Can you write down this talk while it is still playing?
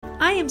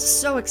I am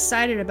so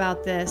excited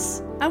about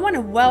this. I want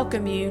to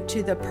welcome you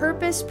to the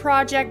Purpose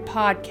Project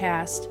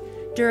podcast.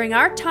 During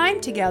our time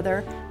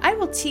together, I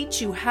will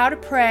teach you how to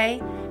pray,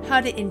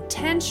 how to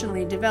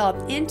intentionally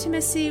develop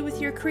intimacy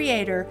with your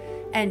Creator,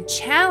 and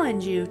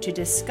challenge you to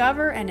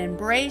discover and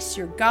embrace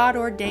your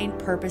God-ordained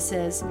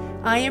purposes.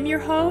 I am your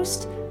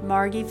host,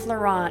 Margie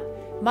Florent.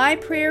 My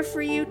prayer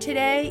for you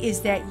today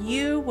is that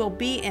you will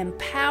be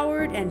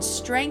empowered and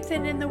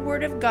strengthened in the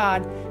Word of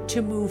God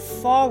to move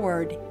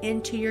forward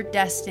into your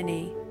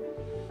destiny.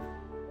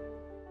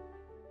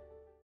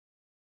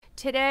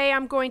 Today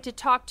I'm going to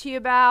talk to you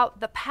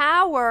about the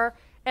power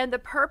and the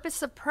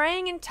purpose of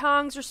praying in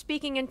tongues or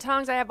speaking in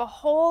tongues. I have a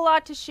whole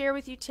lot to share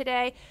with you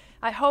today.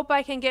 I hope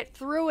I can get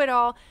through it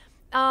all.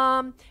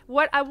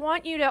 What I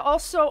want you to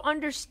also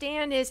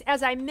understand is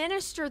as I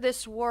minister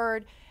this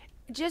word,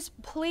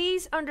 just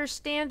please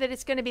understand that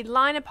it's going to be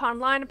line upon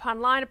line upon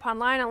line upon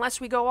line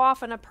unless we go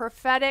off on a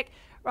prophetic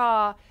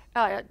vein.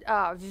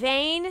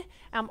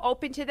 I'm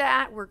open to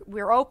that.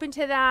 We're open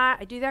to that.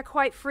 I do that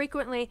quite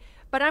frequently.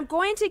 But I'm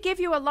going to give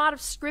you a lot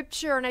of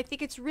scripture, and I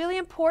think it's really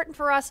important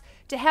for us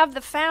to have the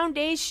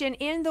foundation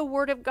in the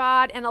Word of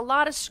God and a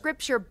lot of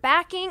scripture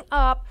backing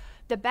up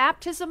the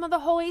baptism of the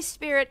Holy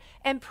Spirit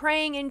and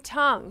praying in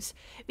tongues,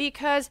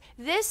 because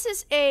this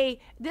is a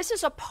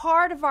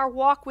part of our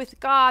walk with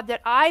God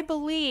that I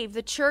believe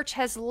the church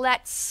has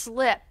let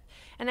slip.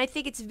 And I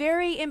think it's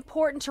very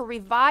important to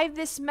revive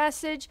this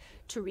message,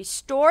 to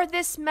restore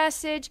this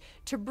message,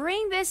 to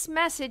bring this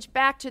message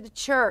back to the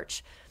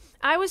church.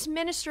 I was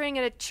ministering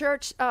at a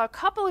church a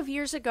couple of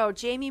years ago.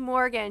 Jamie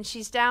Morgan,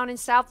 she's down in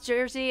South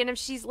Jersey, and if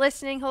she's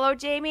listening, hello,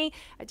 Jamie.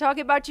 I talk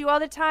about you all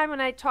the time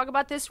when I talk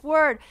about this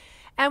word.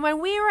 And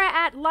when we were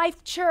at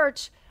Life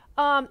Church,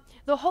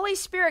 the Holy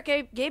Spirit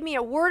gave me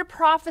a word of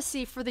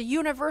prophecy for the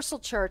universal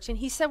church. And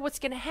he said what's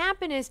going to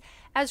happen is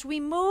as we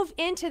move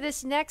into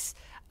this next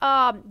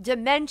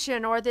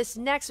dimension or this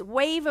next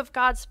wave of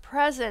God's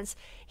presence,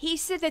 he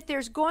said that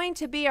there's going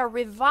to be a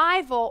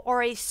revival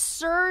or a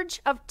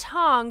surge of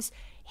tongues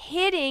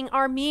hitting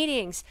our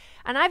meetings.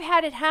 And I've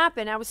had it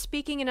happen. I was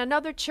speaking in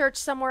another church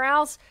somewhere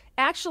else,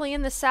 actually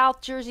in the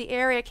South Jersey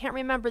area. I can't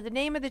remember the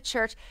name of the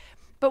church.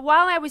 But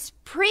while I was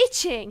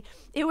preaching,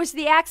 it was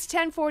the Acts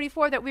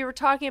 10:44 that we were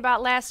talking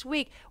about last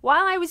week.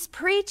 While I was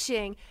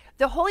preaching,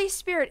 the Holy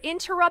Spirit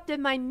interrupted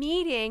my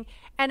meeting,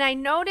 and I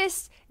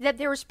noticed that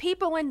there was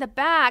people in the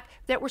back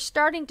that were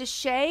starting to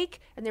shake,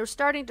 and they were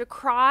starting to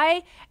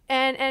cry,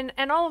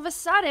 and all of a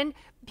sudden,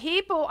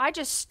 I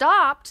just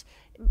stopped,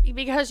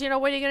 because,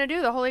 what are you going to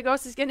do? The Holy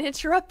Ghost is going to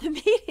interrupt the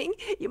meeting.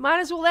 You might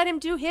as well let him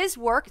do his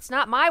work. It's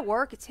not my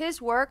work, it's his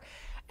work.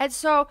 And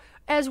so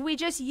as we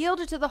just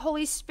yielded to the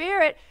Holy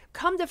Spirit,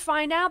 come to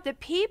find out that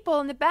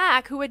people in the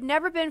back who had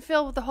never been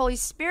filled with the Holy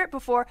Spirit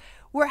before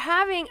were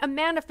having a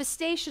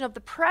manifestation of the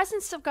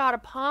presence of God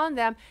upon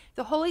them.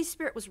 The Holy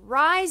Spirit was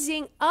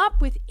rising up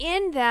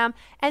within them,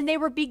 and they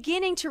were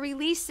beginning to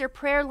release their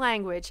prayer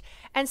language.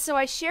 And so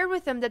I shared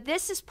with them that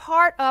this is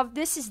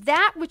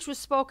that which was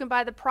spoken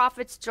by the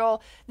prophets,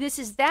 Joel. This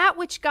is that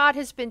which God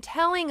has been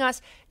telling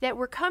us, that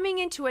we're coming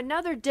into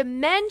another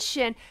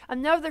dimension,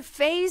 another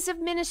phase of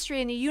ministry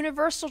in the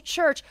universal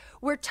church,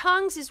 where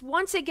tongues is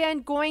once again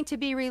going to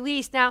be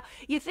released. Now,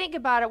 you think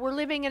about it, we're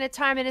living in a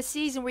time and a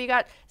season where you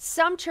got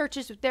some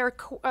churches, they're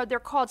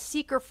called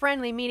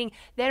seeker-friendly, meaning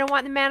they don't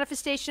want the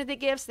manifestation of the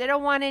gifts, they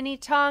don't want any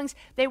tongues,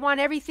 they want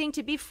everything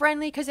to be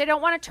friendly because they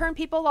don't want to turn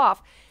people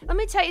off. Let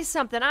me tell you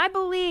something. I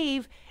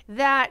believe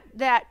that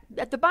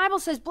the Bible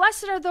says,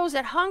 blessed are those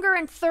that hunger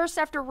and thirst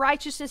after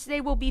righteousness,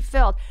 they will be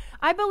filled.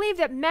 I believe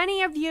that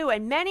many of you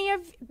and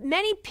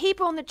many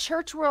people in the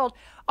church world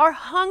are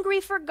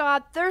hungry for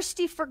God,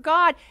 thirsty for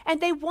God,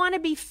 and they want to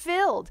be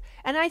filled.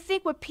 And I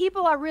think what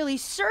people are really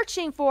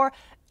searching for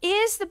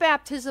is the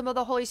baptism of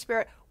the Holy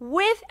Spirit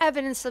with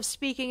evidence of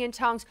speaking in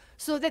tongues,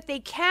 so that they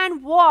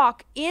can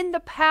walk in the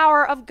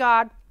power of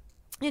God,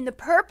 in the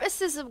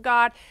purposes of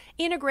God,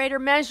 in a greater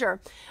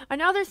measure.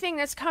 Another thing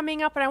that's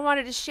coming up and I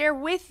wanted to share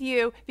with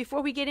you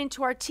before we get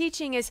into our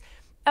teaching is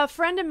a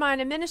friend of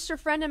mine, a minister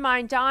friend of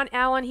mine, Don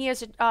Allen. He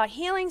has a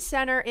healing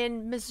center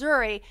in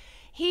Missouri.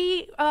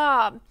 He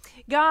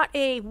got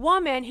a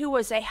woman who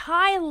was a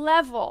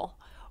high-level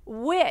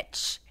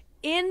witch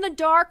in the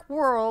dark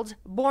world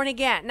born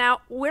again. Now,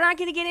 we're not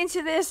going to get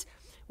into this.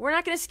 We're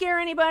not going to scare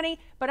anybody,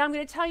 but I'm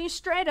going to tell you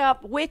straight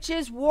up,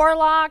 witches,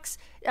 warlocks,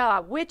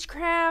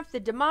 witchcraft, the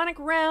demonic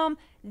realm,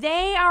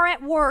 they are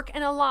at work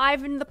and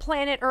alive in the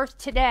planet Earth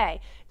today.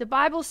 The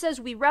Bible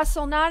says we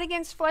wrestle not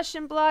against flesh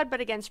and blood,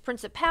 but against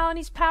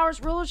principalities,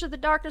 powers, rulers of the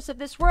darkness of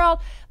this world.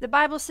 The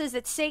Bible says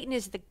that Satan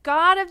is the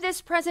god of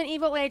this present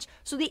evil age,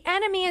 so the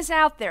enemy is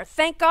out there.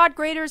 Thank God,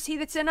 greater is he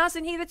that's in us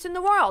than he that's in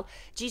the world.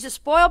 Jesus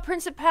spoiled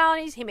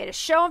principalities. He made a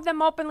show of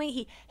them openly.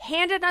 He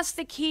handed us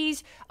the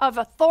keys of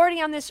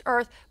authority on this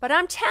earth. But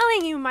I'm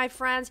telling you, my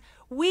friends,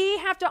 we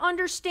have to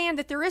understand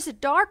that there is a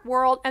dark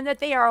world and that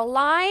they are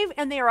alive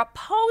and they are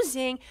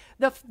opposing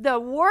the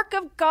work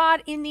of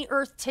God in the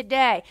earth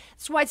today.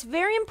 That's why it's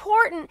very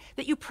important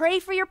that you pray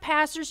for your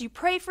pastors, you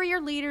pray for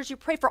your leaders, you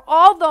pray for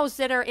all those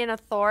that are in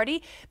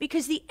authority,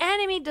 because the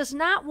enemy does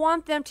not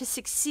want them to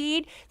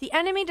succeed. The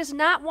enemy does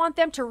not want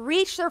them to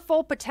reach their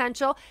full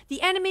potential.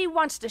 The enemy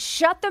wants to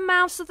shut the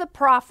mouths of the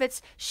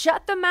prophets,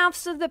 shut the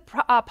mouths of the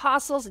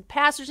apostles and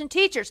pastors and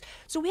teachers.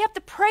 So we have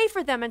to pray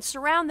for them and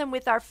surround them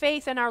with our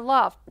faith and our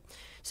love.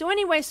 So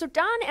anyway, so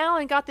Don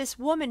Allen got this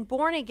woman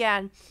born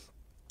again,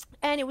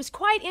 and it was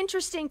quite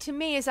interesting to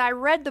me as I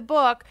read the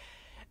book,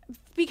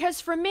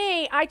 because for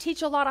me, I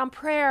teach a lot on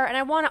prayer, and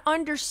I want to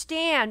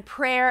understand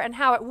prayer and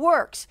how it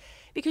works.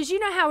 Because you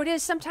know how it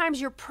is,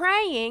 sometimes you're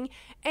praying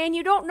and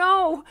you don't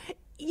know.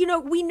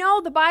 We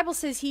know the Bible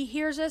says he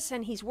hears us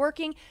and he's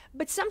working,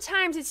 but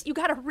sometimes you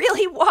got to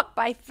really walk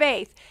by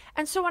faith.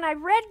 And so when I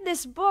read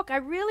this book,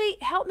 it really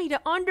helped me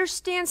to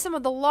understand some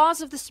of the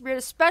laws of the Spirit,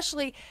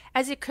 especially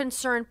as it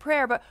concerned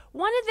prayer. But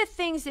one of the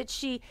things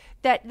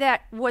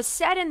that was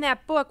said in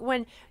that book,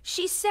 when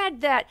she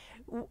said that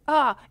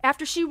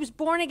after she was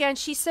born again,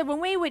 she said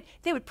when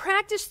they would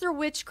practice their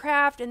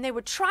witchcraft and they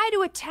would try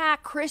to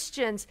attack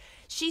Christians,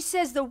 she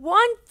says the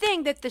one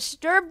thing that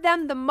disturbed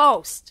them the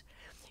most,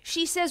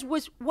 she says,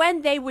 was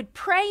when they would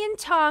pray in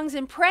tongues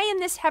and pray in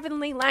this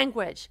heavenly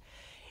language.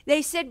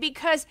 They said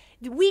because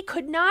we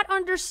could not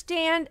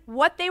understand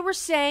what they were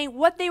saying,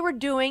 what they were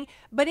doing,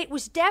 but it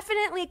was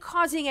definitely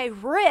causing a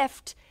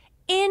rift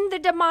in the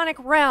demonic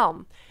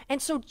realm.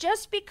 And so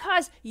just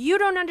because you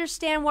don't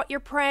understand what you're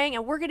praying,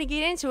 and we're going to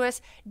get into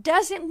this,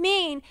 doesn't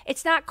mean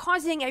it's not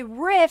causing a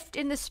rift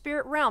in the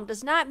spirit realm.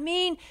 Does not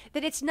mean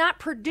that it's not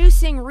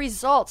producing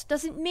results.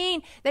 Doesn't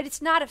mean that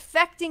it's not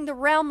affecting the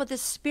realm of the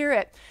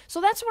spirit. So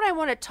that's what I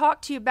want to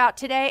talk to you about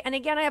today. And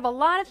again, I have a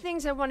lot of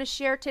things I want to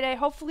share today.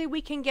 Hopefully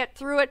we can get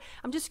through it.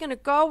 I'm just going to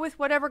go with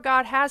whatever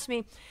God has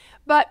me.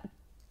 But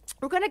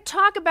we're going to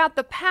talk about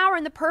the power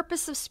and the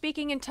purpose of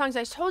speaking in tongues.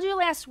 I told you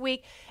last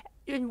week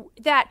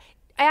that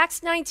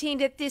Acts 19,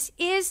 that this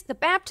is the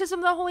baptism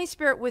of the Holy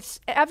Spirit with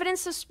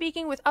evidence of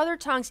speaking with other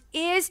tongues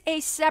is a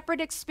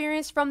separate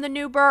experience from the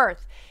new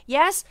birth.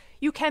 Yes,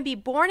 you can be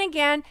born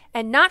again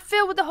and not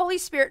filled with the Holy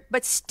Spirit,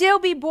 but still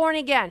be born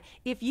again.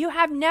 If you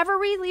have never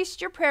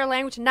released your prayer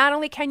language, not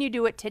only can you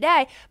do it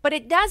today, but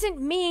it doesn't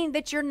mean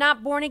that you're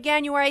not born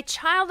again. You are a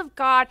child of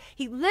God.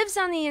 He lives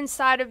on the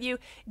inside of you.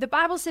 The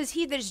Bible says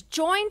he that is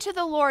joined to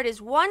the Lord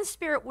is one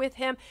spirit with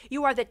him.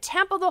 You are the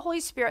temple of the Holy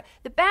Spirit.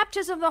 The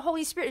baptism of the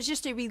Holy Spirit is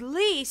just a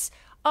release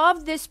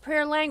of this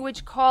prayer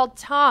language called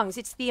tongues.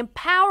 It's the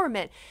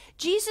empowerment.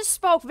 Jesus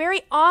spoke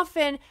very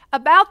often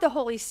about the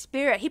Holy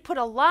Spirit. He put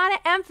a lot of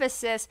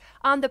emphasis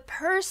on the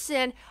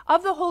person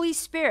of the Holy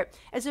Spirit.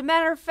 As a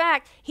matter of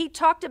fact, he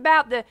talked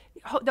about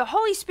the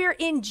Holy Spirit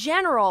in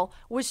general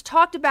was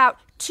talked about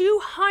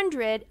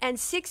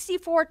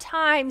 264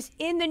 times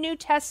in the New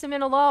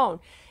Testament alone.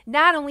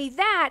 Not only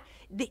that,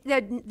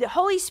 the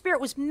Holy Spirit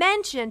was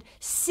mentioned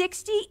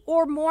 60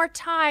 or more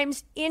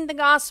times in the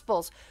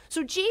Gospels.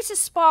 So Jesus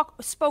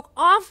spoke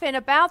often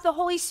about the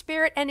Holy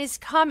Spirit and his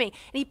coming,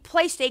 and he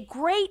placed a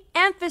great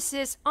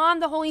emphasis on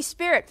the Holy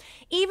Spirit.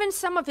 Even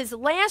some of his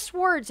last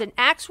words in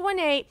Acts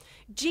 1:8,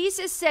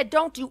 Jesus said,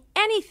 don't do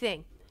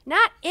anything,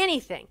 not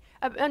anything,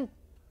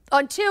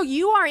 until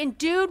you are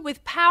endued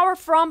with power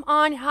from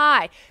on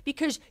high,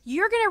 because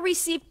you're going to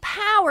receive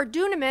power,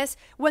 dunamis,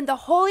 when the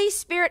Holy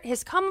Spirit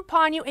has come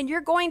upon you, and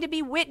you're going to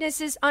be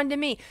witnesses unto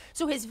me.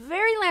 So his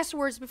very last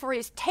words before he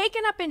was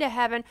taken up into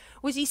heaven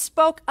was he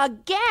spoke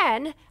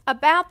again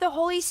about the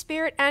Holy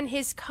Spirit and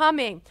his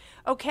coming.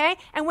 Okay?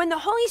 And when the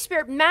Holy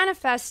Spirit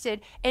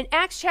manifested in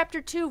Acts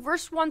chapter 2,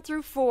 verse 1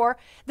 through 4,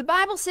 the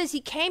Bible says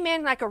he came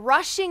in like a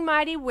rushing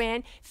mighty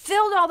wind,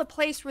 filled all the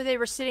place where they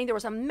were sitting. There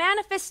was a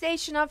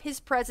manifestation of his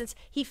presence.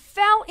 He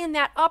fell in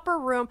that upper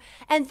room,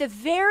 and the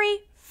very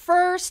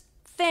first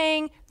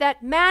thing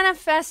that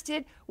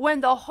manifested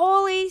when the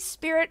Holy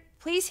Spirit,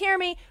 please hear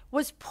me,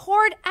 was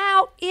poured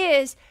out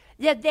is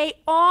that they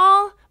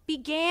all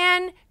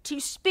began to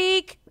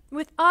speak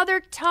with other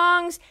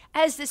tongues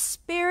as the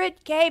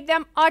Spirit gave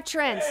them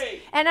utterance.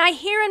 Hey. And I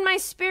hear in my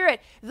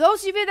spirit,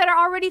 those of you that are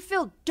already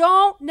filled,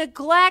 don't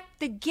neglect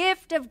the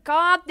gift of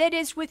God that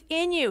is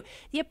within you.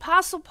 The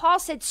Apostle Paul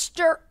said,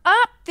 stir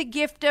up the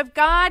gift of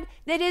God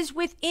that is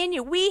within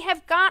you. We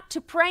have got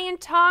to pray in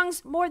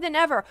tongues more than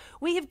ever.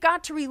 We have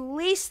got to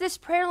release this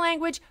prayer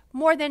language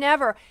more than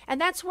ever. And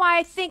that's why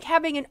I think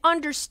having an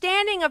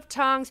understanding of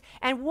tongues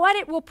and what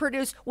it will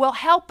produce will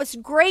help us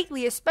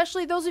greatly,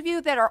 especially those of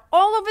you that are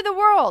all over the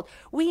world.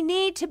 We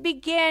need to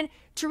begin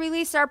to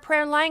release our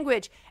prayer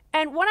language.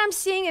 And what I'm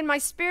seeing in my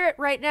spirit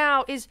right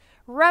now is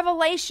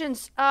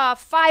Revelations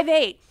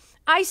 5:8.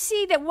 I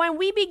see that when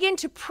we begin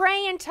to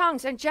pray in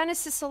tongues, in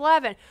Genesis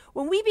 11,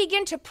 when we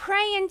begin to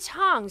pray in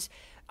tongues,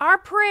 our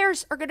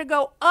prayers are going to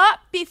go up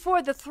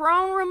before the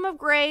throne room of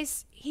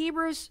grace,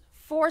 Hebrews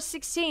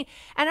 4:16.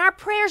 And our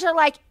prayers are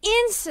like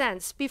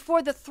incense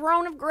before the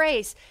throne of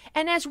grace.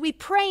 And as we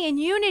pray in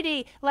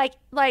unity, like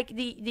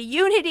the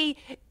unity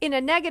in a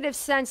negative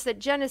sense that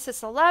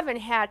Genesis 11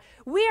 had,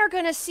 we are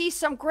going to see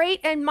some great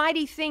and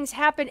mighty things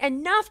happen,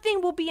 and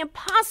nothing will be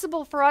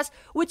impossible for us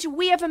which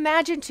we have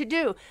imagined to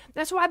do.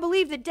 That's why I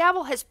believe the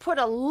devil has put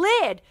a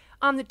lid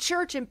on the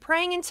church and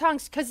praying in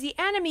tongues, because the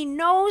enemy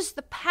knows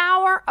the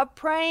power of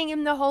praying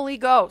in the Holy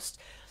Ghost.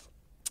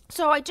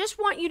 So I just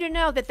want you to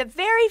know that the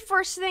very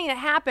first thing that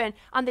happened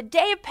on the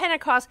day of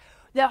Pentecost,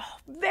 the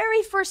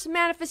very first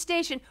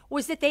manifestation,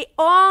 was that they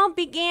all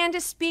began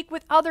to speak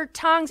with other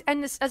tongues,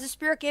 and as the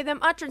Spirit gave them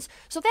utterance.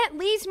 So that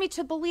leads me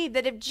to believe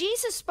that if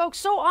Jesus spoke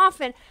so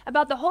often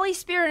about the Holy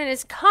Spirit and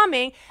his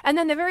coming, and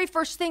then the very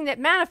first thing that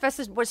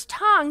manifested was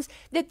tongues,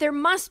 that there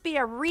must be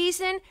a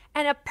reason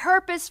and a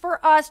purpose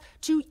for us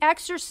to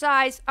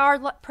exercise our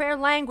prayer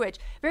language.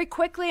 Very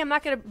quickly, I'm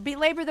not going to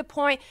belabor the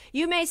point.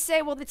 You may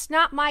say, well, it's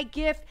not my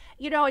gift.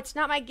 It's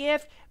not my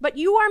gift. But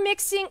you are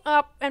mixing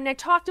up, and I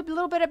talked a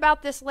little bit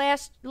about this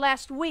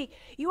last week.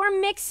 You are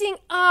mixing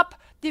up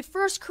the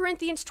 1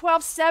 Corinthians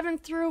 12:7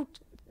 through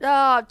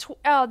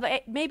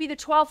maybe the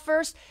 12th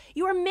verse.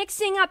 You are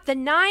mixing up the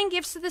 9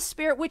 gifts of the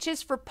Spirit, which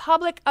is for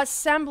public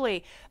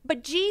assembly.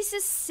 But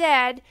Jesus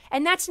said,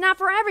 and that's not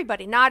for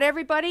everybody. Not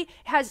everybody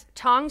has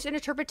tongues and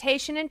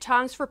interpretation in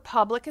tongues for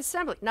public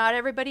assembly. Not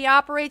everybody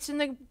operates in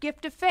the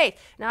gift of faith.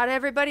 Not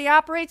everybody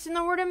operates in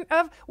the word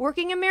of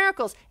working in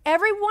miracles.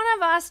 Every one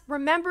of us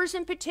remembers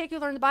in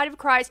particular in the body of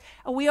Christ,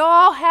 and we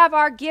all have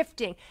our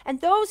gifting. And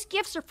those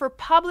gifts are for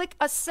public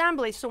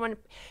assembly. So when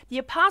the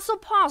Apostle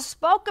Paul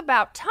spoke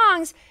about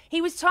tongues,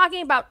 he was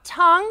talking about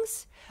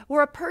tongues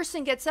where a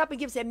person gets up and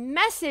gives a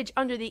message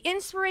under the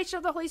inspiration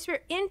of the Holy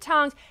Spirit in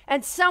tongues,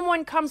 and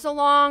someone comes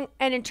along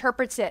and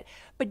interprets it.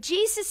 But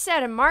Jesus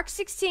said in Mark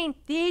 16,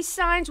 these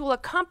signs will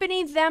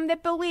accompany them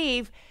that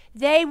believe.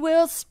 They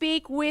will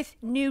speak with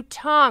new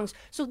tongues.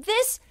 So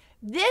this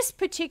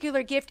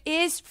particular gift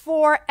is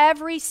for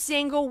every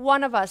single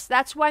one of us.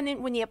 That's why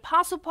when the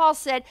Apostle Paul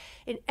said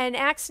in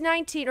Acts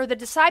 19, or the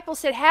disciples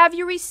said, have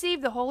you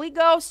received the Holy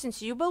Ghost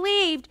since you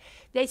believed?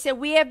 They said,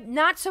 we have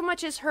not so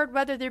much as heard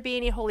whether there be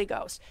any Holy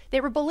Ghost. They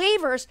were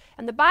believers,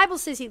 and the Bible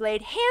says he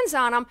laid hands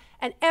on them,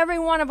 and every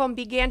one of them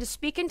began to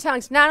speak in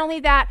tongues. Not only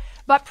that,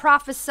 but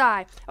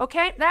prophesy.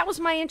 Okay, that was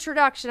my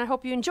introduction. I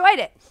hope you enjoyed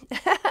it.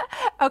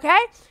 Okay,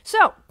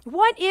 so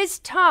what is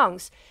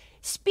tongues?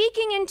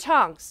 Speaking in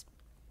tongues,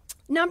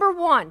 number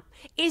 1,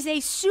 is a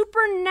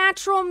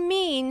supernatural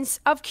means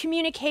of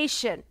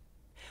communication.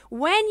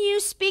 When you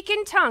speak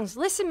in tongues,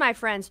 listen, my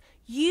friends,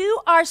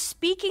 you are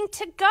speaking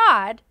to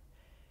God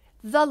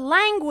the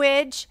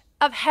language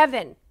of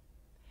heaven.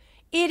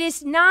 It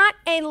is not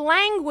a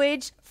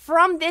language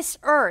from this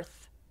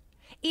earth.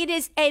 It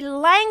is a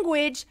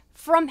language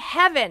from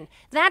heaven.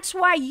 That's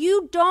why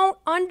you don't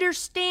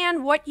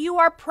understand what you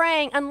are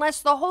praying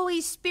unless the Holy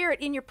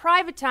Spirit in your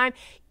private time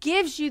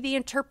gives you the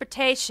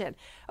interpretation.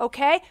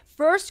 Okay?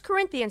 1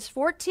 Corinthians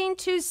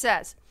 14:2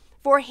 says,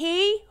 for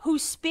he who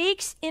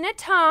speaks in a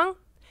tongue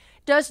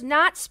does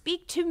not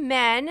speak to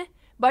men,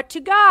 but to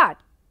God.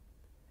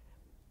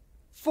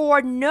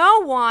 For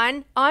no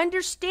one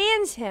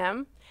understands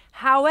him.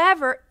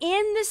 However,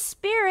 in the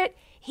Spirit,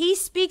 he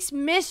speaks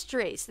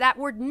mysteries. That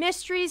word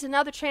mysteries,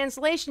 another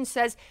translation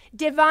says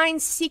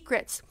divine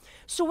secrets.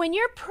 So when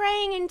you're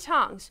praying in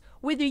tongues,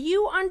 whether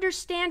you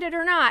understand it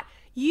or not,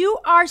 you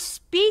are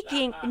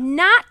speaking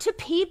not to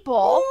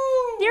people.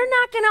 They're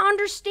not going to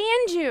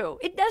understand you.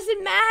 It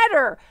doesn't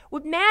matter.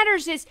 What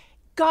matters is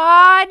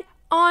God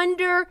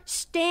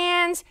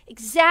understands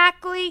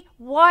exactly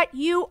what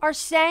you are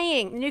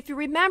saying. And if you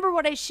remember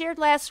what I shared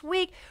last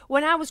week,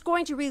 when I was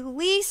going to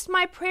release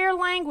my prayer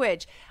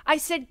language, I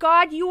said,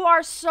 God, you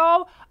are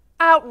so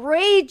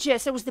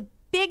outrageous. It was the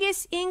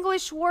biggest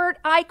English word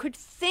I could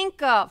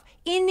think of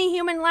in the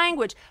human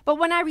language. But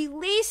when I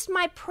released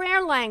my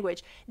prayer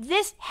language,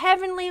 this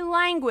heavenly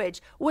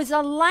language was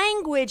a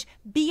language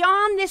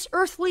beyond this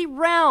earthly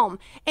realm.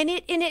 And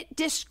it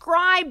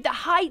described the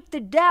height,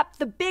 the depth,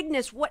 the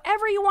bigness,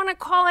 whatever you want to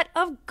call it,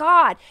 of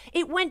God.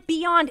 It went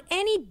beyond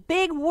any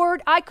big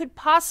word I could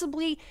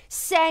possibly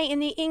say in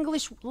the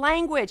English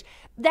language.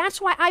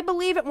 That's why I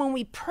believe it when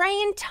we pray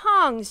in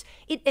tongues,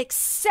 it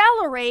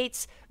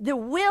accelerates the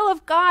will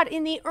of God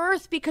in the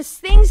earth because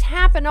things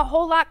happen a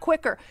whole lot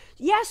quicker.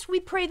 Yes, we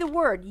pray the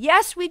word.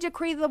 Yes, we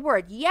decree the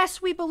word.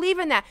 Yes, we believe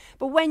in that.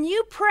 But when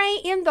you pray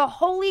in the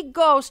Holy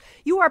Ghost,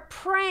 you are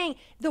praying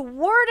the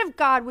word of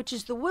God, which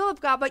is the will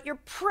of God, but you're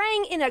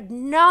praying in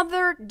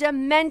another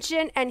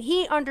dimension and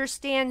he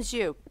understands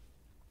you.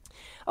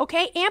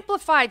 Okay,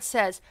 Amplified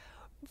says,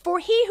 for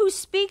he who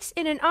speaks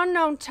in an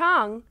unknown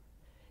tongue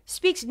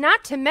speaks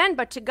not to men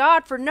but to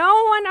God, for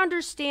no one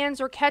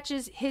understands or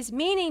catches his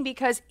meaning,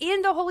 because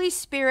in the Holy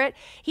Spirit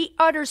he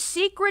utters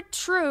secret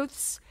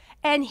truths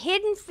and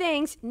hidden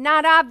things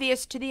not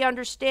obvious to the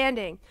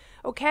understanding.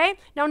 Okay?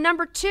 Now,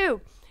 number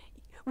 2,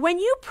 when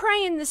you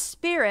pray in the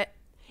Spirit,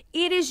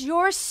 it is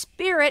your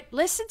spirit,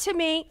 listen to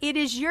me, it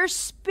is your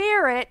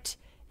spirit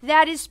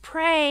that is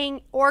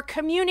praying or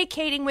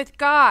communicating with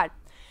God.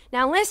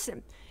 Now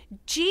listen,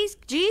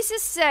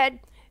 Jesus said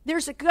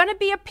there's going to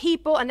be a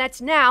people, and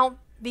that's now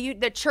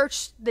the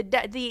church,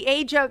 the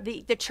age of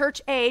the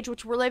church age,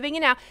 which we're living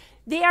in now.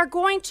 They are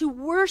going to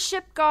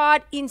worship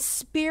God in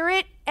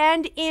spirit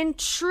and in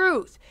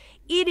truth.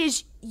 It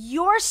is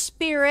your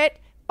spirit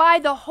by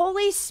the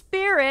Holy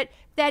Spirit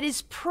that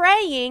is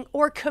praying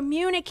or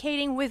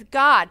communicating with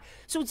God.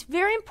 So it's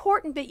very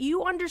important that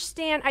you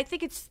understand, I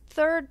think it's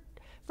 1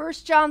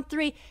 John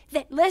 3,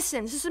 that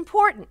listen, this is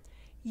important.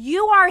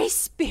 You are a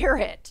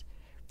spirit.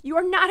 You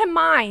are not a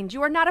mind.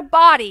 You are not a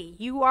body.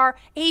 You are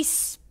a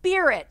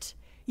spirit.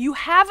 You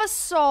have a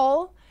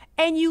soul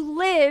and you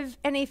live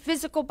in a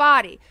physical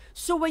body.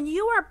 So when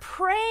you are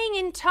praying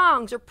in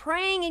tongues or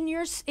praying in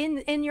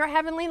your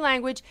heavenly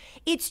language,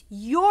 it's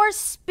your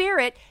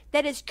spirit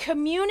that is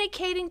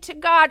communicating to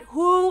God,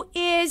 who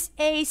is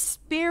a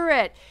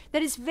spirit.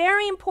 That is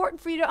very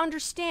important for you to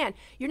understand.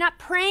 You're not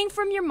praying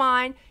from your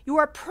mind. You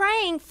are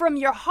praying from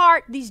your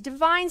heart, these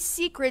divine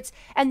secrets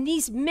and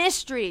these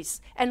mysteries.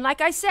 And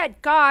like I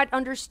said, God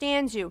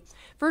understands you.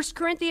 1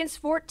 Corinthians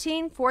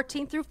 14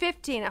 through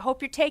 15. I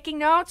hope you're taking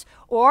notes,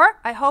 or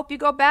I hope you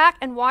go back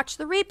and watch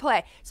the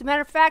replay. As a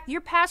matter of fact,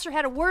 your pastor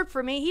had a word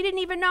for me. He didn't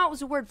even know it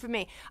was a word for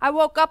me. I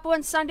woke up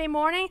one Sunday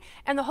morning,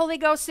 and the Holy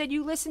Ghost said,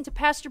 you listen to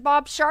Pastor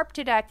Bob Sharp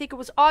today. I think it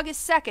was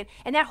August 2nd.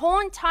 And that whole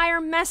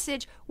entire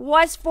message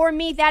was for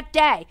me that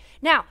day.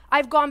 Now,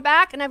 I've gone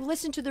back and I've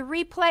listened to the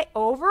replay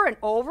over and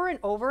over and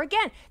over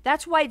again.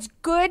 That's why it's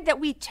good that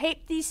we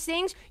tape these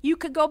things. You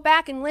could go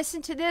back and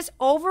listen to this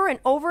over and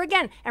over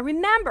again. And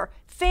remember,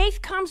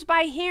 faith comes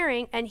by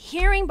hearing, and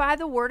hearing by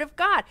the word of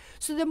God.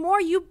 So the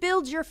more you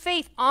build your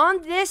faith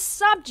on this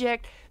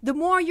subject, the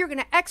more you're going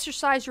to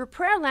exercise your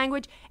prayer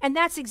language, and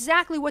that's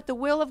exactly what the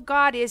will of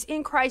God is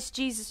in Christ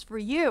Jesus for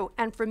you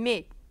and for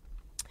me.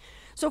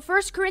 So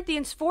 1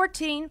 Corinthians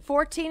 14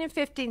 and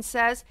 15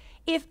 says,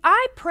 if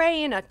I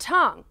pray in a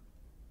tongue,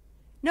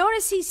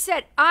 notice he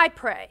said, I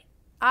pray.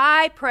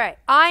 I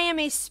am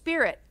a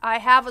spirit. I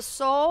have a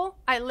soul.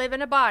 I live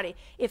in a body.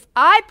 If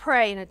I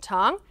pray in a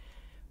tongue,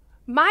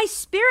 my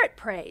spirit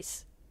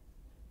prays,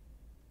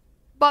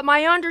 but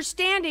my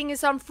understanding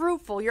is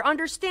unfruitful. Your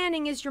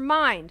understanding is your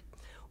mind.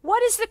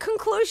 What is the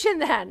conclusion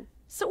then?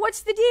 So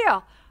what's the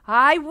deal?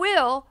 I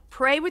will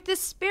pray with the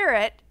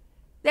spirit.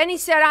 Then he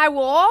said, I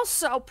will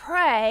also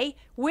pray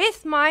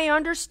with my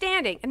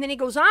understanding. And then he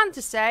goes on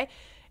to say,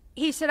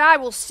 he said, I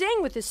will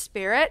sing with the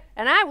spirit,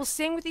 and I will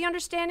sing with the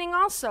understanding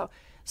also.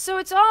 So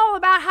it's all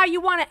about how you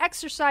want to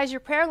exercise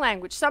your prayer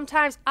language.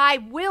 Sometimes I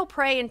will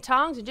pray in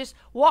tongues and just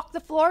walk the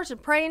floors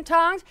and pray in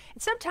tongues.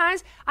 And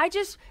sometimes I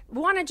just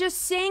want to just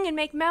sing and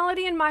make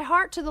melody in my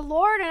heart to the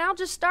Lord, and I'll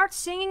just start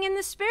singing in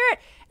the Spirit.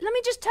 Let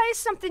me just tell you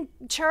something,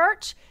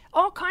 church,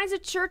 all kinds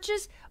of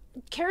churches,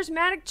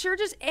 charismatic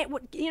churches,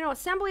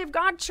 Assembly of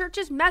God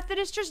churches,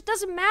 Methodist churches,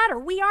 doesn't matter.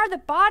 We are the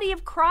body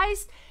of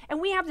Christ, and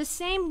we have the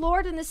same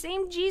Lord and the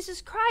same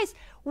Jesus Christ.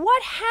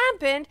 What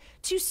happened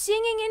to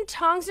singing in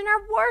tongues in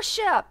our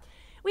worship?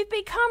 We've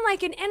become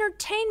like an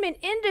entertainment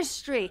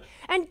industry,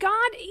 and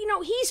God,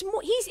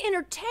 he's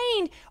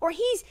entertained, or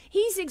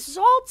he's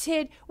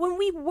exalted when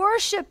we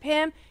worship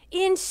him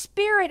in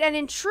spirit and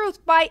in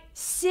truth by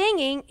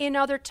singing in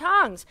other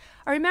tongues.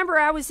 I remember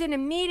I was in a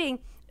meeting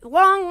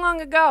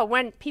long ago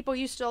when people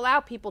used to allow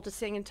people to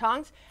sing in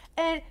tongues,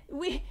 and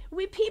we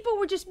people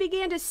would just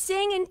begin to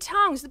sing in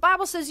tongues. The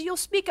Bible says you'll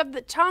speak of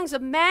the tongues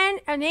of men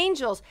and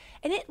angels,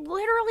 and it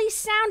literally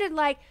sounded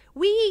like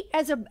we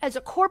as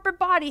a corporate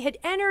body had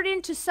entered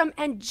into some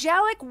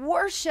angelic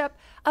worship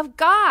of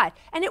God.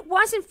 And it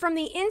wasn't from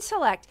the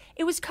intellect.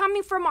 It was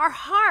coming from our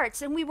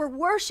hearts, and we were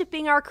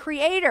worshiping our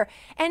Creator.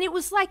 And it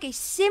was like a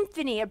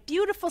symphony, a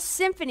beautiful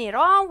symphony. It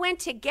all went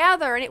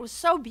together, and it was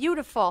so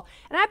beautiful.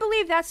 And I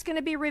believe that's going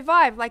to be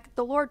revived, like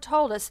the Lord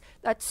told us,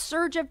 that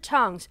surge of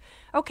tongues.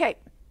 Okay,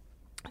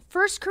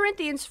 1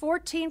 Corinthians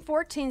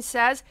 14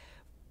 says,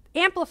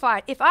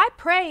 Amplified, if I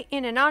pray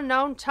in an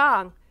unknown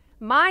tongue,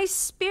 my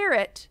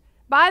spirit,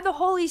 by the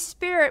Holy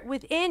Spirit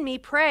within me,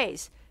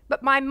 prays,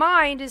 but my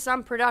mind is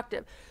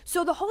unproductive.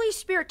 So the Holy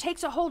Spirit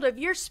takes a hold of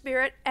your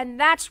spirit, and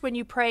that's when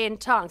you pray in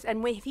tongues.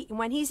 And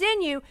when he's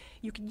in you,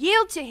 you can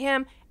yield to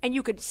him, and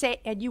you could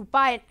say, and you,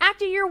 by an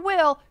act of your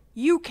will,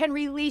 you can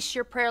release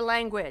your prayer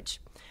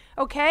language.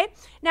 Okay?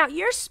 Now,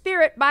 your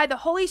spirit, by the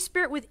Holy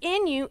Spirit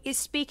within you, is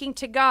speaking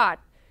to God.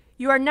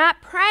 You are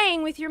not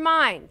praying with your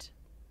mind.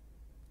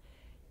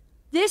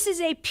 This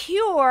is a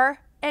pure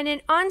and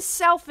an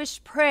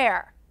unselfish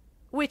prayer,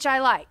 which I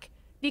like,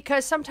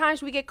 because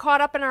sometimes we get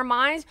caught up in our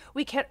minds.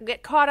 We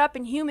get caught up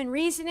in human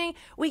reasoning.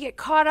 We get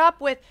caught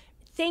up with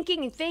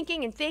thinking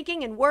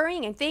and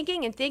worrying and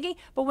thinking.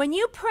 But when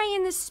you pray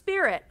in the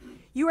Spirit,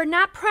 you are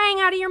not praying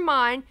out of your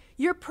mind.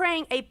 You're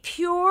praying a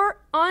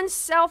pure,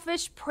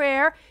 unselfish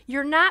prayer.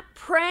 You're not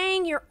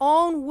praying your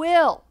own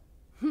will.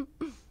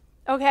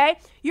 Okay?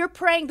 You're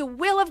praying the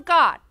will of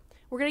God.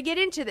 We're going to get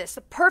into this.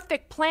 The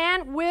perfect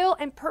plan, will,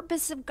 and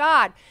purpose of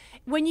God.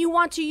 When you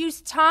want to use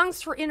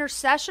tongues for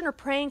intercession or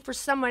praying for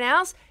someone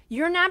else,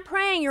 You're not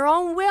praying your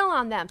own will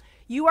on them.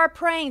 You are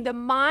praying the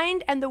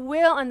mind and the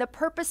will and the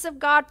purpose of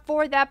God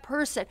for that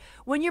person.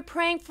 When you're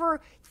praying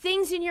for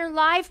things in your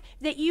life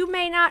that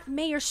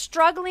you're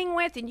struggling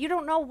with and you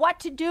don't know what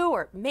to do,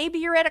 or maybe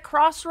you're at a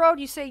crossroad,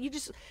 you say,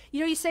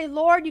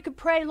 Lord, you can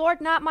pray,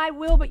 Lord, not my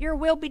will, but your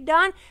will be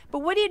done. But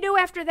what do you do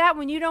after that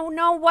when you don't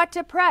know what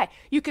to pray?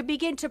 You could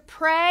begin to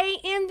pray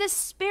in the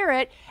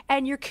Spirit,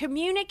 and you're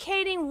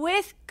communicating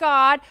with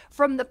God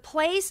from the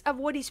place of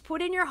what He's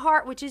put in your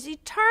heart, which is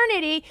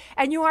eternity,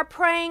 and you are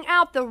praying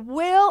out the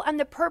will and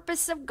the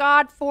purpose of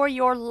God for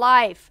your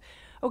life.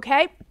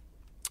 Okay?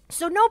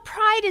 So no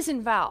pride is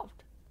involved.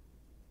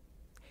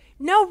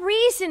 No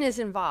reason is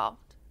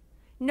involved.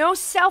 No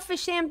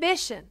selfish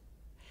ambition.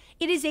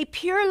 It is a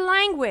pure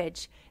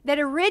language that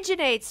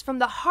originates from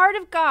the heart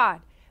of God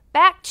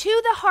back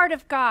to the heart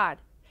of God.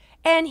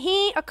 And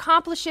He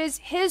accomplishes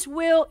His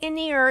will in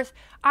the earth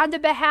on the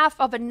behalf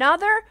of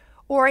another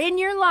or in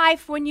your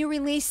life when you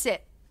release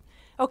it.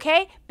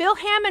 Okay? Bill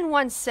Hammond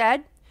once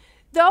said,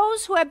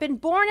 "Those who have been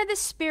born of the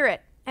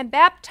Spirit and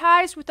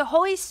baptized with the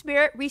Holy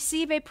Spirit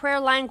receive a prayer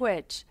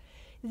language.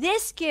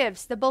 This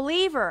gives the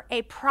believer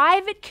a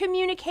private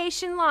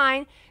communication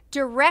line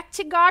direct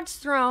to God's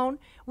throne,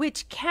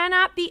 which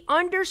cannot be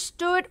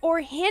understood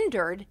or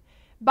hindered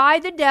by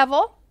the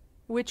devil,"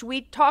 which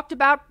we talked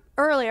about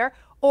earlier,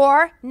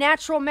 "or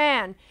natural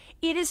man.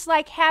 It is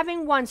like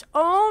having one's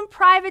own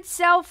private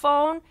cell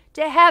phone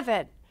to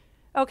heaven."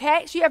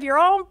 Okay? So you have your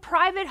own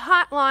private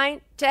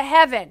hotline to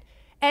heaven,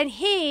 and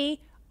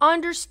He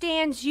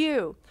understands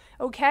you.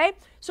 Okay?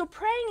 So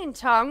praying in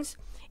tongues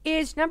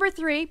is number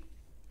 3.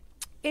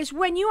 Is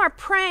when you are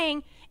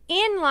praying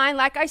in line,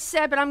 like I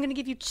said, but I'm going to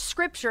give you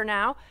scripture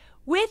now,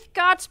 with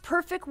God's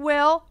perfect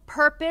will,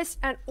 purpose,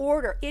 and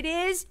order. It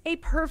is a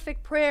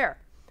perfect prayer.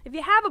 If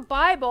you have a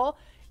Bible,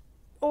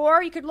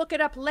 or you could look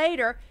it up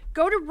later,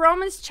 go to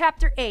Romans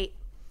chapter 8.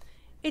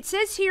 It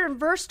says here in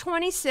verse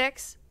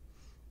 26,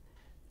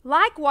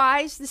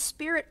 "Likewise, the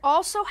Spirit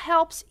also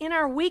helps in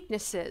our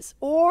weaknesses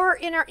or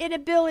in our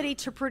inability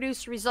to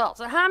produce results."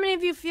 So how many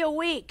of you feel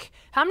weak?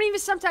 How many of you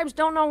sometimes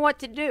don't know what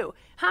to do?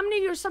 How many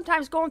of you are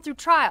sometimes going through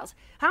trials?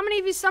 How many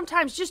of you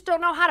sometimes just don't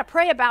know how to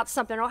pray about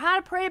something, or how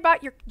to pray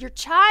about your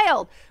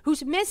child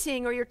who's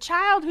missing, or your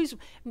child who's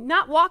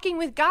not walking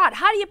with God?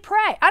 How do you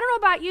pray? I don't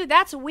know about you.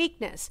 That's a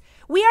weakness.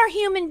 We are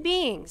human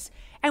beings,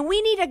 and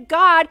we need a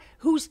God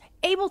who's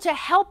able to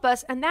help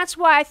us, and that's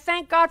why I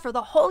thank God for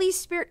the Holy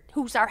Spirit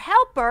who's our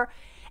helper,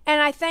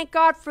 and I thank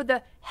God for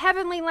the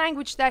heavenly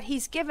language that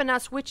He's given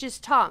us, which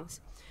is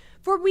tongues.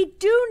 For we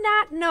do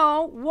not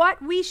know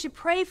what we should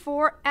pray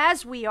for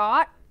as we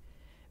ought,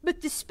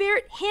 but the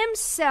Spirit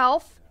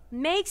Himself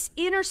makes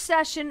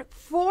intercession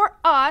for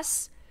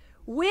us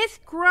with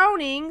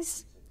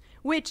groanings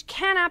which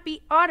cannot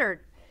be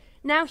uttered.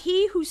 Now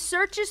He who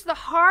searches the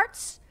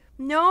hearts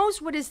knows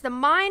what is the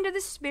mind of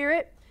the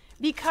Spirit,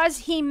 because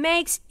He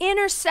makes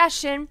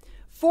intercession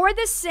for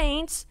the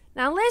saints,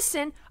 now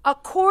listen,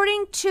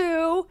 according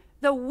to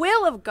the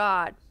will of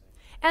God.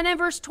 And then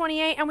verse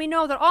 28, "And we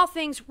know that all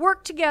things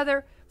work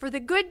together for the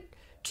good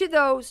to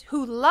those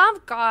who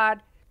love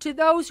God, to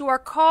those who are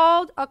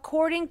called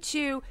according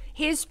to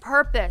His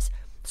purpose."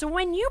 So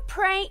when you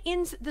pray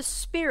in the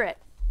Spirit,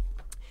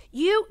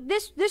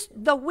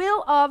 the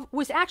will of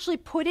was actually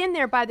put in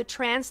there by the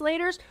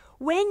translators.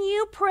 When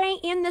you pray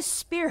in the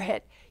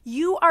Spirit,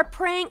 you are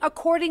praying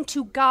according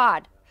to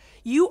God.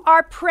 You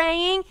are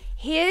praying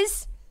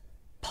His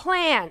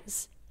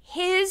plans,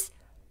 His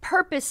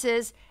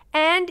purposes,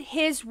 and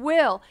His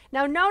will.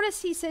 Now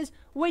notice He says,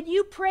 when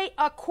you pray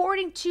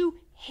according to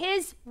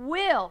His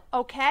will,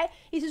 okay?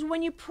 He says,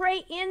 when you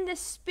pray in the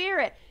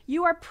Spirit,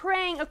 you are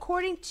praying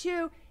according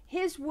to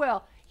His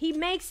will. He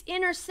makes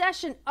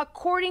intercession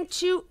according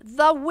to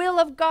the will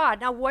of God.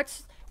 Now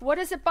what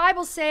does the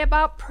Bible say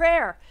about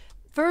prayer?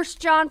 1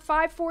 John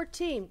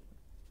 5:14.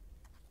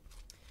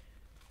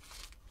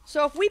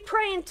 So if we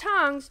pray in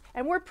tongues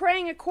and we're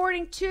praying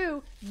according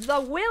to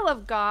the will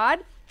of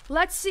God,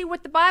 let's see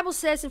what the Bible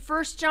says in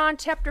 1 John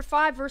chapter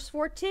 5, verse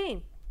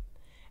 14.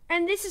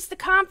 And this is the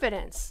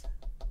confidence.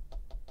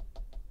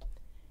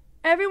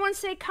 Everyone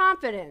say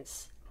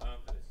confidence.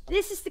 Confidence.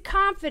 This is the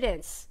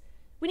confidence.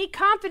 We need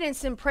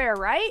confidence in prayer,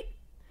 right?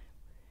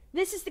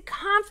 This is the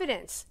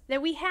confidence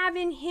that we have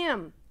in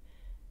Him.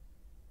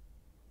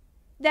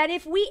 That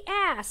if we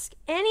ask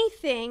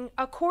anything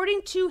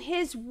according to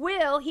His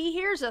will, He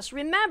hears us.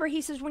 Remember,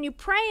 He says when you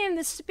pray in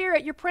the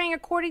Spirit, you're praying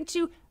according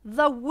to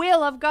the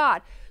will of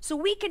God. So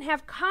we can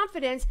have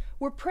confidence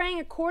we're praying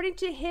according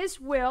to His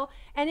will,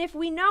 and if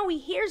we know He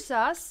hears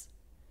us,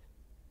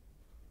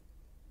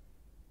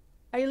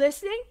 are you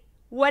listening?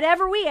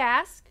 Whatever we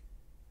ask,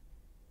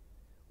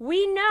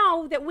 we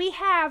know that we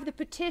have the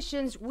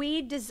petitions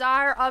we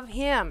desire of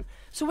Him.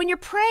 So when you're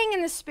praying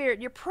in the Spirit,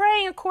 you're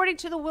praying according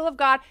to the will of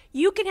God,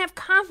 you can have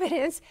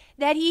confidence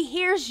that He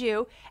hears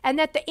you and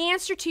that the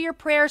answer to your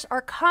prayers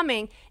are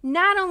coming.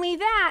 Not only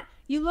that,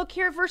 you look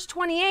here at verse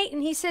 28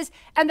 and He says,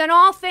 and then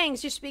all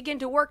things just begin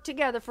to work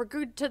together for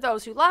good to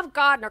those who love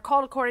God and are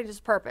called according to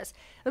His purpose.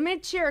 Let me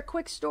share a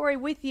quick story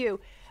with you.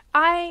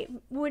 I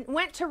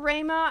went to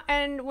Rhema,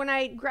 and when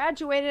I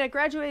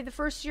graduated the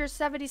first year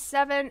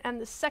 77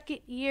 and the second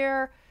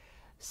year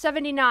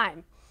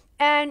 79.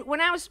 And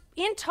when I was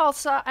in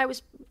Tulsa, I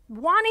was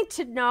wanting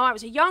to know, I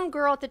was a young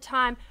girl at the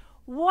time,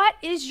 what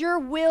is your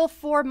will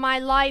for my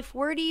life?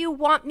 Where do you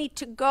want me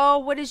to go?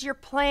 What is your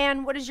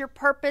plan? What is your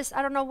purpose?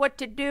 I don't know what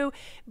to do.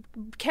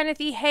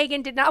 Kenneth E.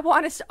 Hagin did not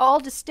want us all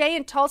to stay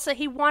in Tulsa.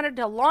 He wanted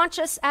to launch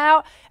us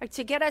out,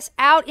 to get us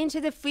out into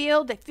the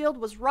field. The field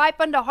was ripe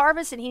unto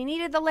harvest, and he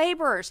needed the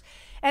laborers.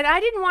 And I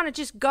didn't want to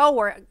just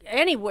go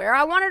anywhere.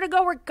 I wanted to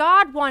go where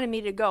God wanted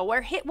me to go,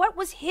 what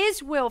was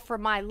his will for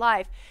my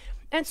life.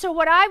 And so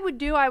what I would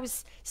do, I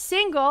was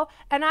single,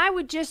 and I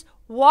would just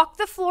walk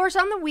the floors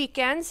on the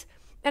weekends,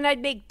 and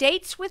I'd make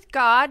dates with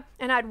God,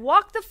 and I'd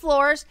walk the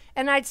floors,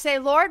 and I'd say,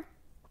 Lord,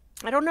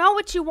 I don't know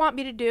what you want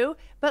me to do,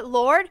 but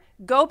Lord,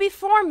 go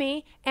before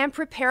me and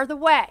prepare the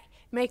way.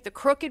 Make the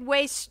crooked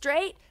ways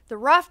straight, the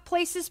rough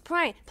places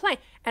plain.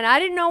 And I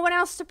didn't know what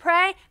else to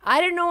pray. I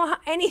didn't know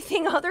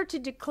anything other to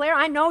declare.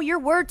 I know your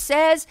word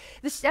says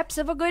the steps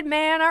of a good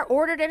man are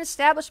ordered and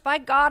established by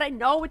God. I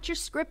know what your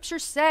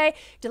scriptures say.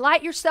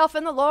 Delight yourself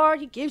in the Lord.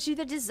 He gives you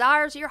the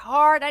desires of your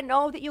heart. I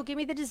know that you'll give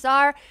me the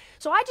desire.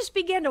 So I just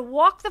began to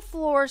walk the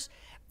floors,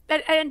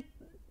 and I'm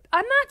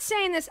not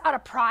saying this out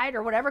of pride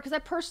or whatever, because I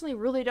personally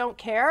really don't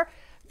care,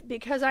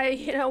 because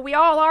we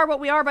all are what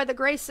we are by the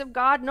grace of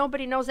God.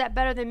 Nobody knows that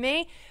better than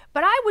me.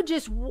 But I would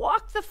just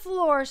walk the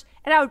floors,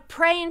 and I would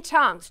pray in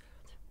tongues.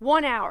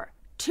 1 hour,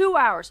 2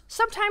 hours,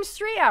 sometimes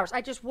 3 hours.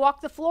 I just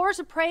walk the floors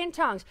and pray in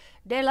tongues.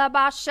 I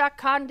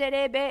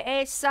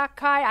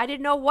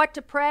didn't know what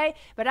to pray,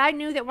 but I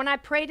knew that when I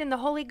prayed in the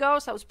Holy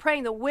Ghost, I was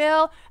praying the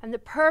will and the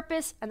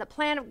purpose and the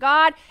plan of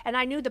God. And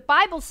I knew the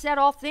Bible said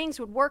all things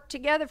would work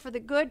together for the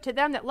good to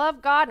them that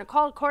love God and are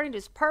called according to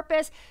his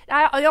purpose.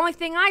 The only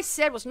thing I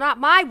said was, not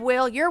my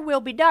will, your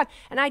will be done.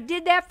 And I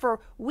did that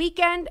for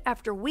weekend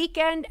after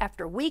weekend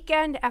after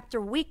weekend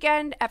after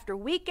weekend after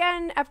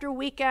weekend after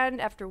weekend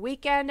after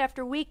weekend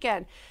after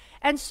weekend.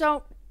 And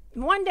so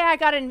one day I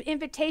got an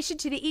invitation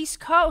to the East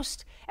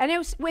Coast, and it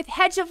was with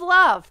Hedge of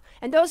Love.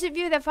 And those of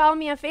you that follow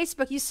me on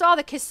Facebook, you saw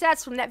the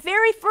cassettes from that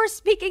very first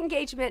speaking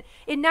engagement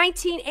in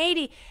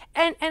 1980.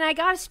 And I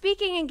got a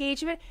speaking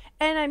engagement,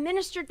 and I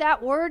ministered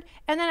that word.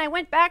 And then I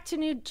went back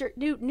to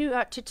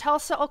to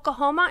Tulsa,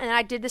 Oklahoma, and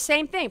I did the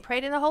same thing.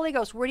 Prayed in the Holy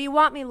Ghost. Where do you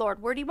want me,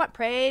 Lord? Where do you want?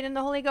 Prayed in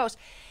the Holy Ghost.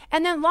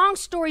 And then long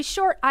story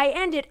short, I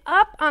ended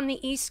up on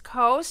the East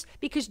Coast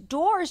because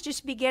doors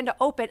just began to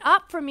open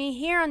up for me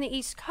here on the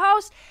East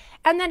Coast.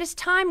 And then as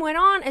time went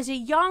on, as a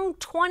young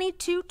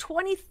 22,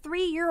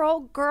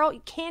 23-year-old girl, you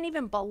can't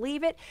even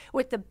believe it,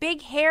 with the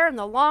big hair and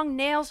the long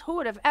nails, who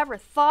would have ever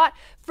thought?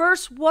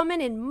 First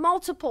woman in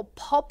multiple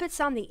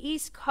pulpits on the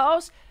East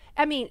Coast.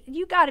 I mean,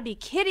 you got to be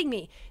kidding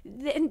me.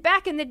 And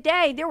back in the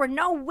day, there were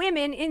no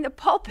women in the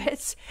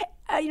pulpits,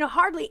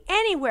 hardly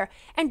anywhere.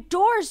 And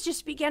doors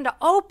just began to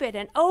open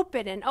and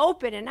open and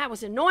open. And I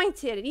was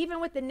anointed. And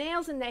even with the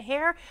nails and the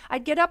hair,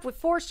 I'd get up with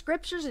 4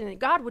 scriptures and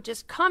God would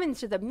just come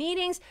into the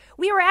meetings.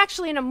 We were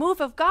actually in a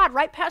move of God,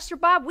 right, Pastor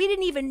Bob? We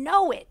didn't even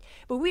know it,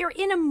 but we were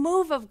in a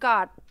move of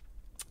God.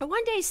 And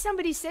one day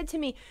somebody said to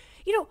me,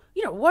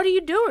 what are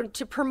you doing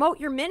to promote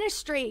your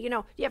ministry?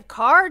 You have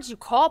cards, you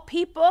call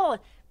people.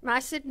 And I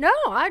said, no,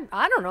 I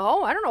don't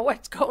know. I don't know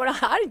what's going on.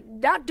 I'm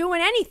not doing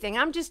anything.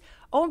 I'm just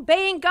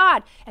obeying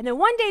God. And then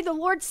one day the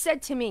Lord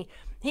said to me,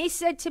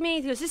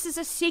 because this is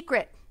a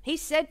secret. He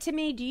said to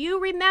me, do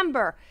you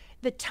remember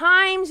the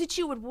times that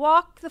you would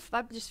walk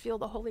I just feel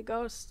the Holy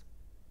Ghost.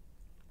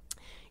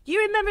 Do you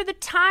remember the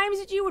times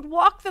that you would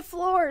walk the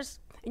floors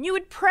and you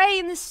would pray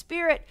in the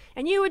Spirit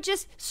and you would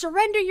just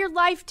surrender your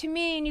life to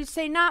me and you'd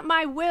say, not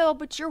my will,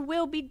 but your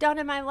will be done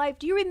in my life?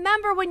 Do you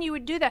remember when you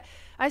would do that?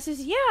 I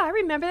says, yeah, I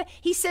remember that.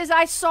 He says,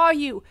 I saw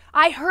you.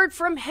 I heard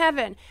from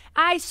heaven.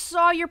 I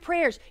saw your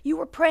prayers. You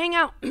were praying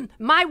out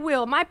my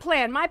will, my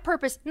plan, my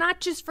purpose, not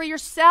just for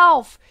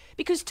yourself,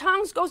 because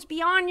tongues goes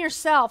beyond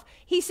yourself.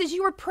 He says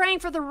you were praying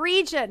for the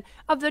region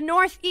of the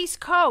Northeast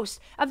coast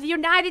of the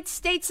United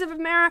States of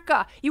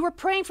America. You were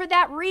praying for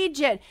that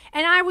region.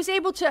 And I was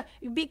able to,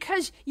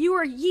 because you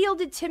were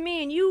yielded to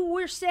me and you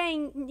were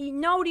saying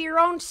no to your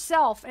own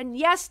self and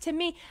yes to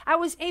me, I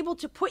was able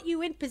to put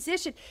you in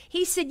position.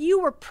 He said you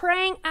were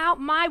praying out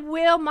my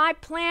will, my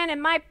plan,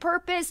 and my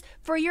purpose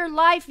for your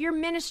life, your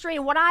ministry,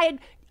 and what I had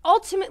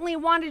ultimately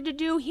wanted to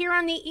do here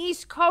on the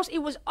East Coast. It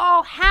was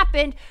all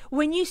happened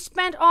when you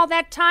spent all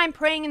that time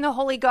praying in the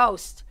Holy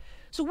Ghost.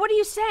 So what are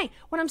you saying?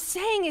 What I'm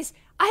saying is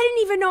I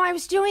didn't even know I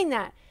was doing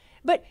that.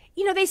 But,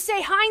 they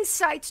say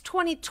hindsight's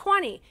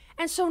 20/20.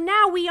 And so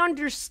now we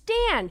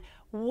understand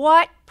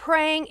what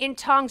praying in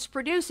tongues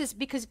produces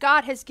because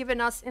God has given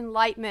us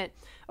enlightenment.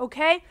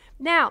 Okay?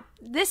 Now,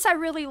 this I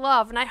really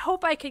love, and I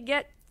hope I could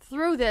get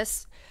through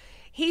this.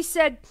 He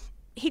said,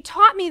 he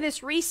taught me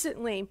this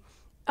recently.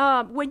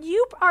 When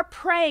you are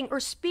praying or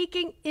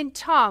speaking in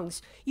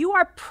tongues, you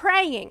are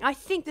praying, I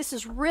think this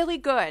is really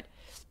good,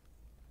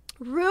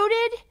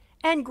 rooted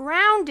and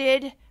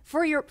grounded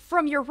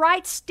from your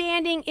right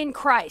standing in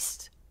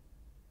Christ.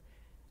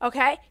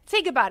 Okay?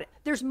 Think about it.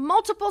 There's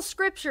multiple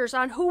scriptures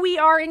on who we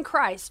are in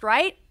Christ,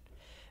 right?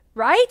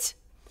 Right?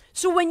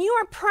 So when you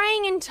are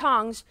praying in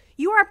tongues,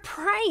 you are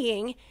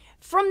praying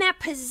from that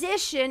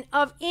position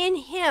of in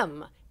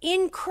Him,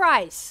 in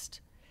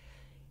Christ.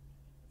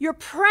 You're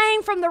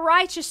praying from the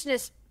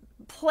righteousness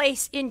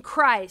place in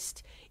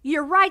Christ.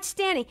 You're right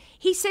standing.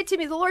 He said to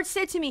me, the Lord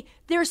said to me,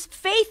 there's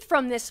faith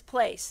from this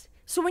place.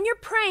 So when you're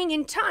praying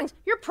in tongues,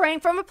 you're praying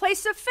from a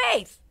place of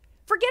faith.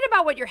 Forget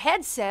about what your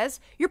head says.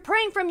 You're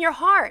praying from your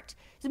heart.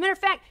 As a matter of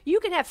fact, you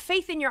can have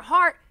faith in your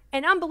heart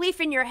and unbelief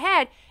in your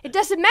head. It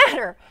doesn't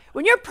matter.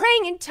 When you're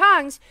praying in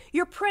tongues,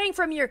 you're praying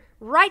from your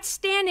right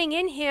standing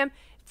in Him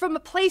from a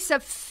place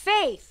of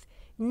faith,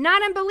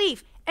 not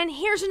unbelief. And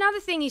here's another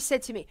thing He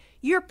said to me.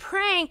 You're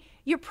praying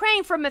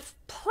from a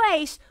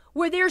place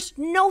where there's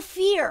no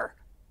fear.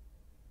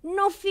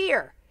 No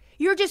fear.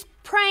 You're just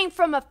praying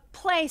from a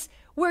place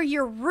where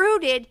you're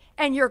rooted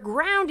and you're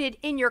grounded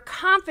in your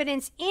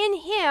confidence in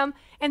Him,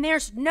 and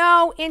there's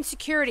no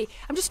insecurity.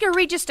 I'm just going to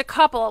read just a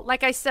couple.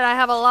 Like I said, I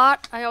have a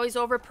lot. I always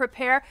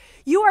over-prepare.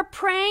 You are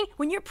praying,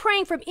 when you're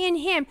praying from in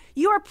Him,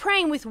 you are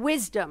praying with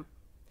wisdom.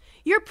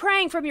 You're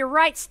praying from your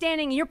right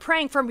standing, and you're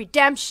praying from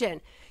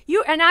redemption.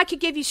 And I could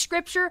give you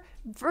scripture,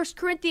 1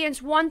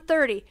 Corinthians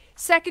 1:30,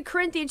 2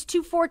 Corinthians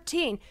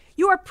 2:14.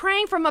 You are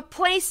praying from a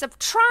place of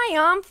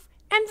triumph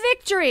and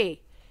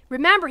victory.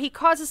 Remember, He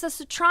causes us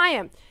to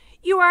triumph.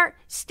 You are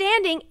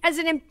standing as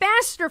an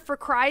ambassador for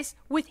Christ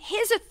with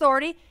His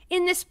authority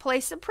in this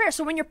place of prayer.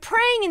 So when you're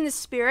praying in the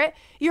Spirit,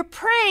 you're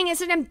praying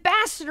as an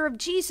ambassador of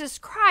Jesus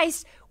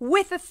Christ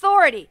with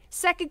authority.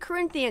 2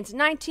 Corinthians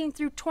 19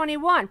 through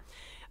 21.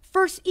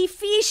 First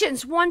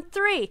Ephesians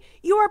 1:3.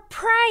 You are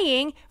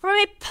praying from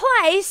a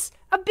place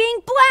of being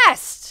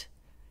blessed.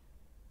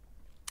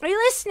 Are you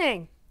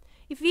listening?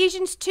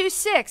 Ephesians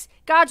 2:6.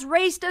 God's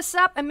raised us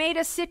up and made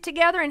us sit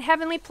together in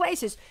heavenly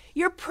places.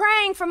 You're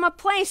praying from a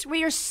place where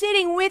you're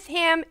sitting with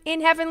Him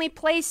in heavenly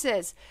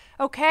places.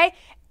 Okay?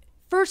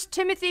 1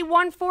 Timothy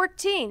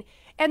 1:14.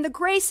 And the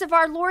grace of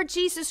our Lord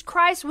Jesus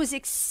Christ was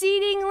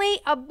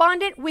exceedingly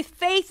abundant with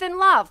faith and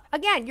love.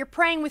 Again, you're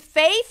praying with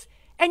faith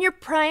and you're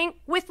praying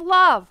with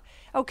love.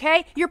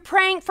 Okay? You're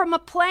praying from a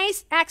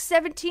place, Acts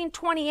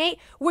 17:28,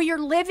 where you're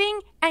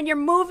living and you're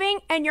moving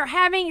and you're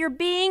having your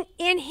being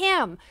in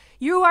Him.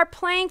 You are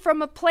praying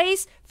from a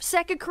place,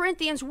 2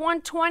 Corinthians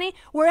 1:20,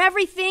 where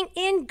everything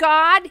in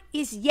God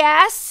is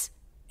yes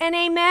and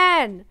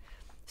amen.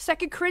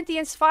 2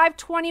 Corinthians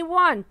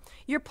 5:21,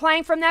 you're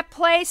praying from that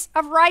place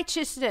of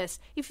righteousness.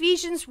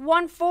 Ephesians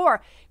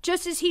 1:4,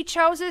 just as He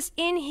chose us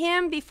in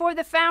Him before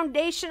the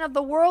foundation of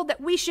the world, that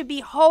we should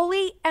be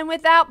holy and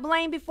without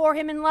blame before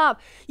Him in love.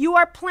 You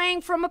are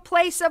praying from a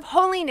place of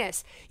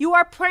holiness. You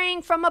are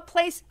praying from a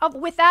place of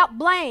without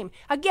blame.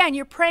 Again,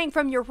 you're praying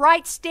from your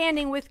right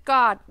standing with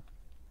God.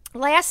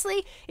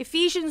 Lastly,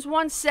 Ephesians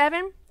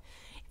 1:7,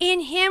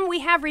 in Him we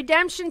have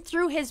redemption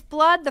through His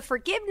blood, the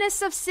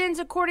forgiveness of sins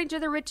according to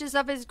the riches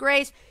of His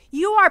grace.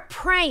 You are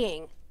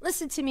praying,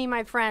 listen to me,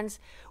 my friends,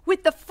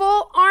 with the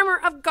full armor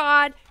of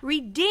God,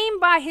 redeemed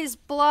by His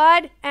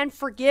blood and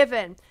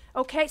forgiven.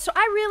 Okay, so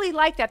I really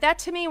like that. That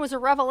to me was a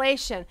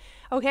revelation.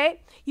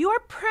 Okay, you are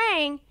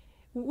praying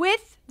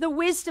with the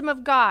wisdom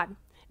of God.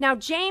 Now,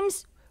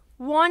 James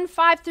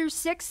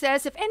 1:5-6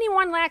 says, if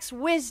anyone lacks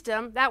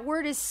wisdom, that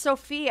word is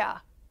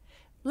Sophia,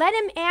 let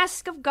him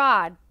ask of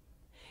God.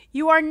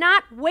 You are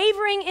not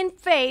wavering in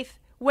faith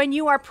when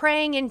you are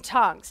praying in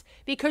tongues,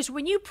 because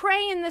when you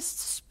pray in the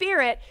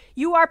Spirit,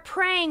 you are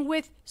praying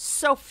with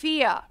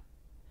Sophia.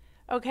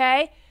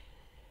 Okay?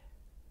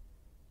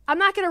 I'm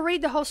not going to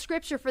read the whole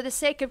scripture for the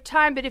sake of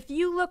time, but if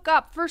you look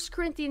up 1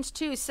 Corinthians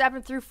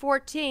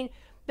 2:7-14,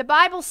 the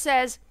Bible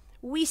says,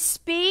 we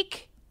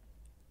speak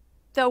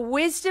the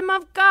wisdom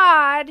of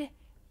God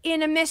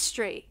in a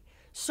mystery.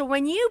 So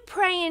when you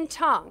pray in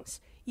tongues,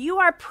 you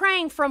are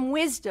praying from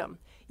wisdom.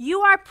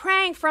 You are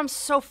praying from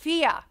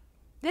Sophia.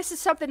 This is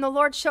something the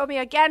Lord showed me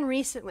again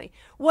recently.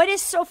 What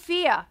is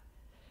Sophia?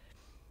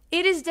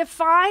 It is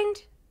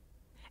defined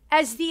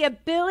as the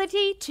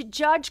ability to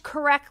judge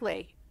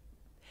correctly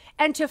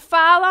and to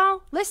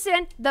follow,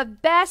 listen, the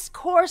best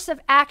course of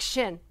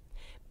action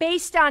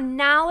based on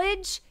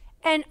knowledge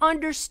and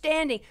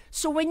understanding.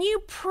 So when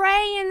you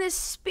pray in the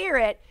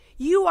Spirit,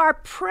 you are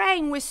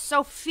praying with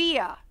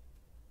Sophia.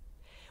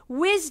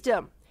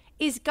 Wisdom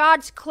is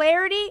God's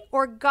clarity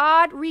or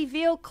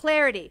God-revealed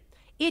clarity.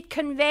 It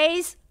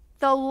conveys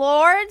the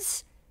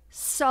Lord's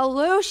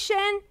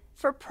solution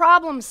for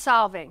problem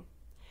solving.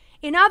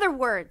 In other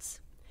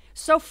words,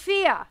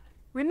 Sophia,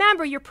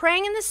 remember, you're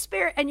praying in the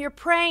Spirit and you're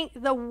praying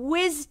the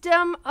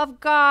wisdom of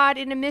God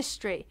in a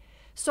mystery.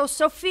 So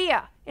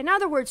Sophia, in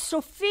other words,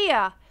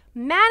 Sophia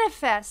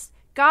manifests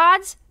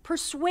God's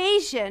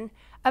persuasion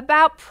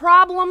about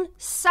problem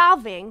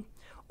solving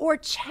or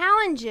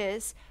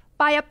challenges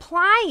by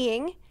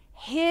applying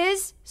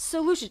His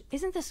solution.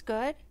 Isn't this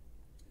good?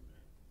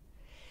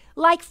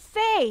 Like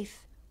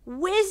faith,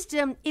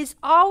 wisdom is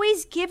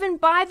always given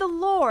by the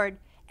Lord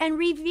and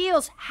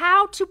reveals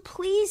how to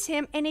please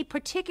Him in a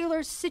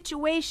particular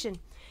situation.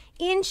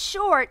 In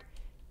short,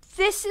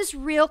 This is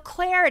real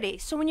clarity.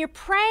 So when you're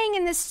praying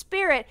in the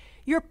Spirit,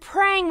 you're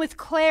praying with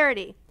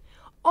clarity.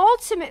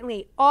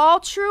 Ultimately, all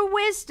true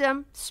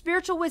wisdom,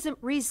 spiritual wisdom,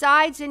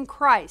 resides in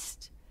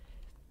Christ,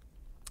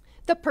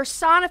 the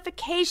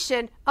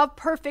personification of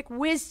perfect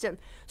wisdom.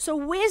 So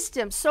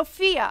wisdom,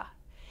 Sophia,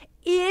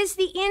 is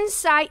the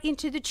insight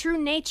into the true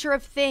nature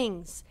of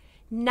things.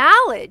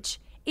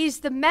 Knowledge is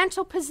the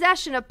mental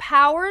possession of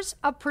powers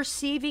of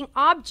perceiving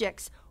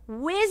objects.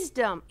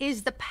 Wisdom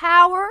is the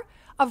power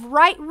of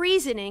right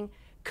reasoning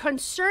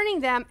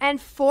concerning them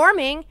and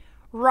forming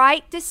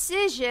right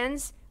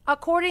decisions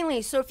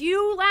accordingly. So if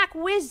you lack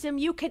wisdom,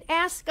 you can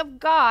ask of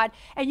God,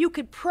 and you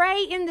could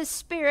pray in the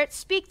Spirit,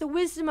 speak the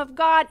wisdom of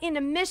God in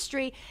a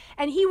mystery,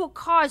 and He will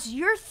cause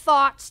your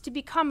thoughts to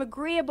become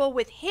agreeable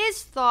with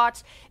His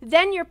thoughts.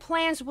 Then your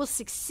plans will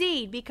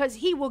succeed because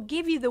He will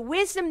give you the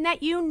wisdom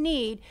that you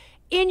need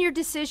in your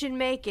decision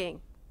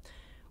making.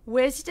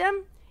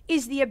 Wisdom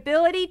is the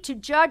ability to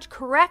judge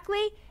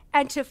correctly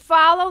and to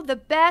follow the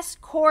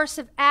best course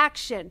of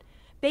action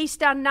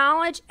based on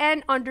knowledge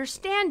and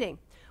understanding.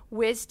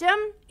 Wisdom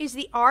is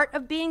the art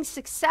of being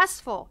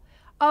successful,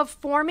 of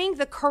forming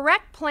the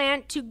correct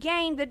plan to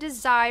gain the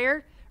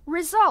desired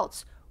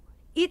results.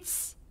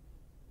 It's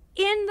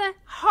in the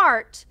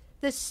heart,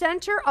 the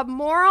center of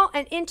moral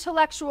and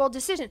intellectual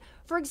decision.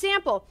 For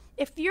example,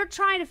 if you're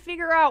trying to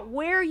figure out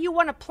where you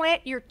want to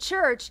plant your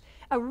church,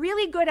 a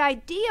really good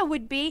idea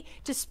would be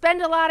to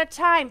spend a lot of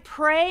time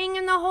praying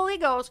in the Holy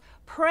Ghost,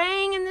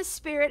 praying in the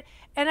Spirit.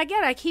 And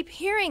again, I keep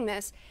hearing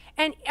this.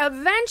 And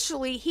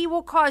eventually, He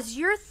will cause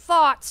your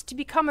thoughts to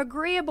become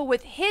agreeable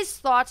with His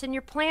thoughts, and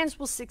your plans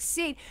will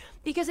succeed.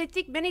 Because I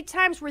think many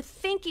times we're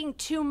thinking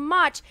too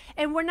much,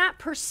 and we're not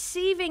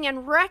perceiving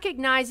and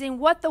recognizing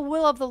what the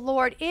will of the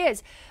Lord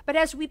is. But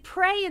as we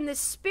pray in the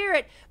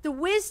Spirit, the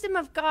wisdom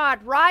of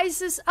God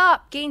rises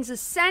up, gains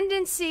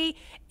ascendancy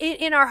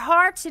in our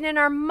hearts and in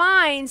our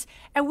minds,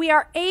 and we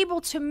are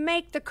able to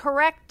make the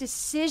correct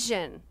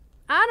decision.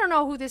 I don't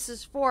know who this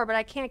is for, but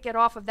I can't get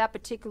off of that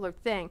particular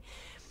thing.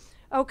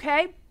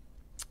 Okay?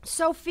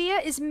 Sophia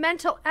is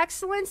mental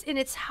excellence in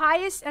its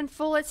highest and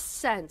fullest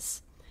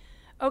sense.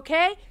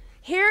 Okay?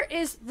 Here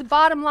is the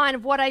bottom line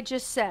of what I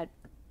just said.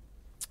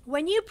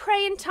 When you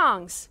pray in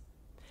tongues,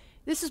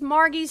 this is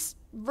Margie's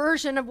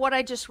version of what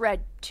I just read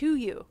to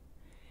you.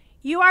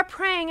 You are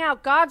praying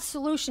out God's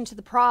solution to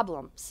the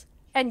problems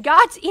and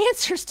God's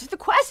answers to the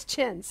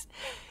questions.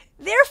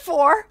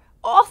 Therefore,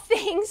 all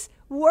things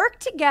work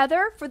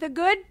together for the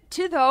good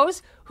to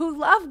those who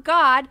love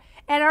God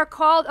and are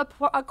called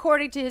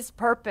according to His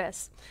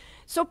purpose.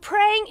 So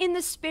praying in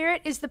the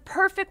Spirit is the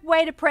perfect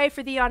way to pray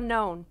for the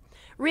unknown.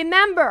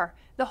 Remember,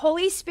 the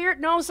Holy Spirit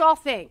knows all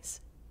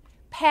things,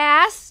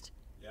 past,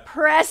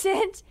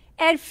 present,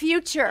 and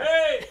future.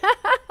 Hey!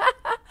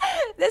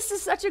 This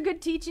is such a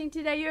good teaching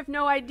today. You have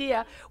no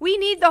idea. We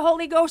need the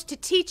Holy Ghost to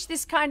teach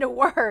this kind of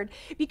word,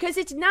 because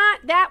it's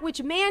not that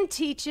which man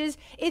teaches,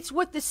 it's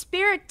what the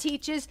Spirit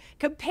teaches,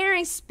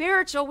 comparing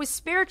spiritual with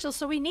spiritual.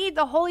 So we need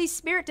the Holy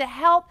Spirit to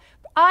help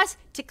us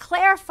to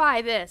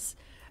clarify this.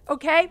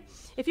 Okay?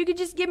 If you could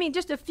just give me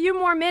just a few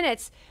more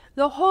minutes.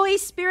 The Holy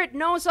Spirit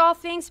knows all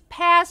things,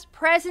 past,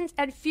 present,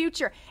 and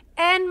future.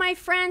 And my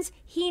friends,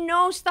 He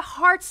knows the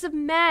hearts of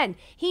men.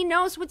 He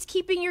knows what's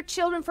keeping your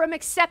children from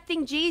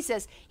accepting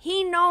Jesus.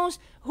 He knows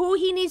who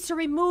He needs to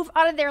remove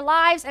out of their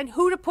lives and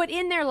who to put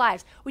in their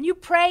lives. When you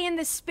pray in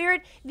the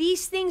Spirit,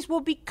 these things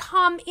will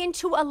become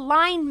into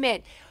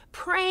alignment.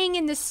 Praying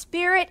in the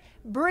Spirit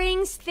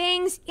brings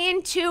things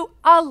into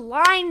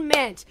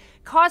alignment,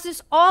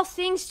 causes all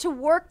things to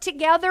work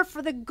together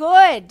for the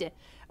good.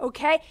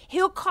 Okay?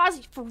 He'll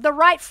cause the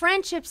right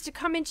friendships to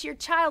come into your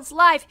child's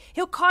life.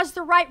 He'll cause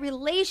the right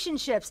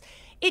relationships.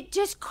 It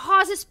just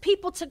causes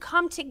people to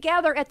come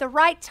together at the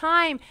right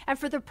time and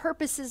for the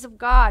purposes of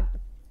God.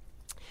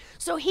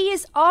 So He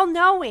is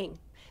all-knowing.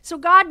 So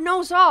God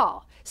knows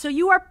all. So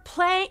you are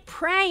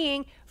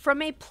praying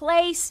from a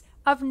place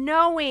of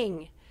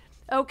knowing.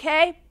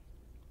 Okay?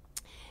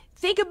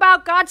 Think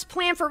about God's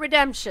plan for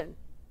redemption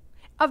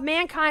of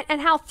mankind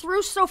and how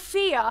through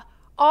Sophia,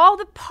 all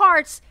the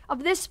parts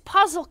of this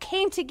puzzle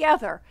came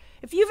together.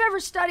 If you've ever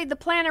studied the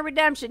plan of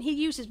redemption, He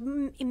uses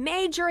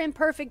major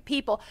imperfect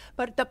people,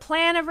 but the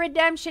plan of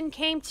redemption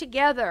came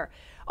together.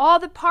 All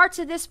the parts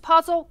of this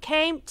puzzle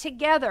came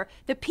together.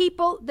 The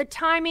people, the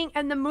timing,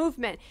 and the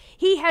movement.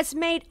 He has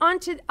made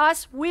unto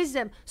us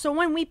wisdom. So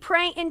when we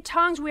pray in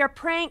tongues, we are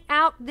praying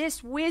out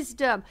this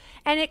wisdom.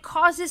 And it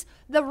causes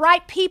the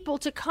right people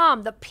to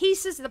come. The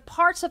pieces, the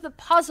parts of the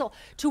puzzle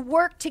to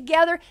work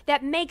together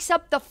that makes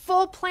up the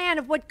full plan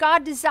of what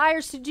God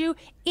desires to do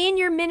in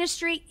your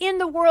ministry, in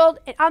the world,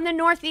 on the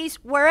Northeast,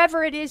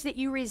 wherever it is that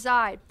you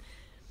reside.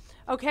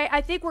 Okay,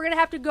 I think we're going to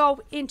have to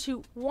go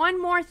into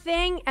one more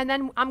thing, and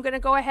then I'm going to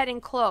go ahead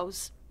and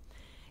close.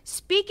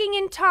 Speaking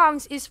in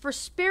tongues is for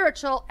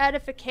spiritual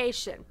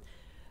edification.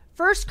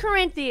 1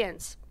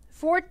 Corinthians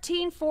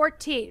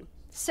 14:14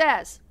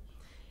 says,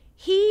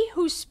 "He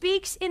who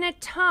speaks in a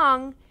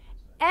tongue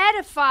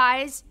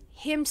edifies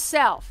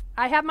himself."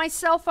 I have my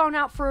cell phone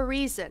out for a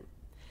reason.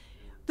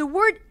 The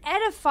word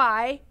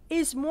edify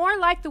is more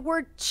like the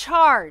word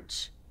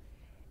charge,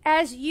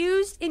 as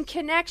used in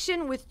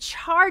connection with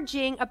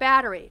charging a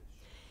battery.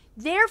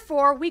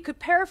 Therefore, we could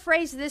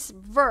paraphrase this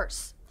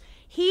verse.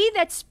 He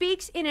that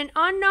speaks in an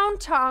unknown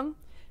tongue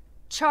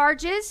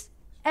charges,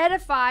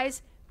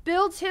 edifies,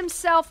 builds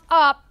himself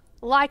up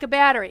like a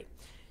battery.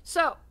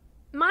 So,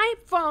 my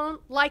phone,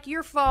 like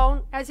your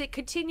phone, as it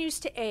continues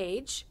to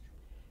age,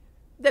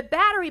 the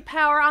battery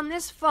power on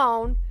this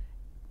phone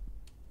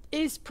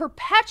is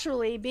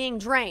perpetually being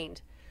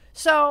drained.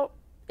 So,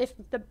 if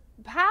the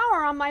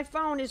power on my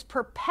phone is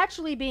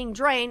perpetually being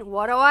drained,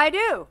 what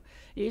do?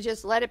 You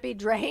just let it be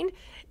drained?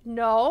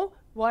 No.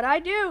 What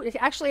I do, it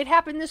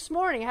happened this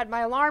morning. I had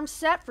my alarm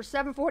set for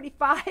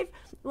 7:45.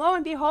 Lo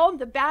and behold,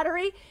 the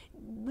battery,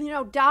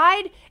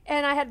 died,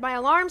 and I had my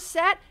alarm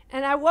set,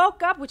 and I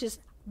woke up, which is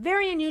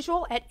very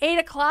unusual, at 8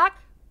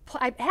 o'clock.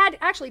 I had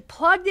actually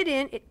plugged it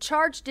in, it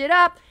charged it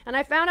up, and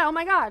I found out, oh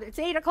my God, it's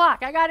 8 o'clock,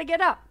 I got to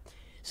get up.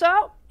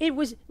 So it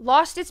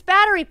lost its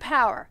battery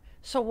power.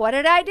 So what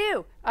did I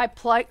do? I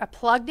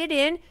plugged it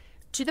in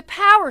to the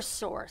power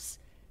source.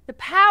 The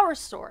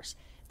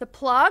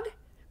plug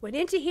went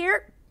into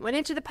here, went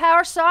into the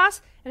power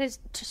source, and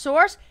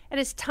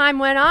as time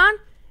went on,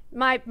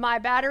 my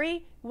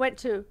battery went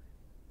to,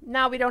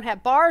 now we don't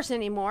have bars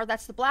anymore,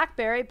 that's the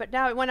BlackBerry, but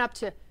now it went up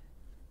to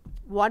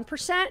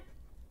 1%,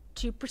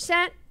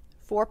 2%,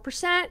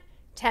 4%,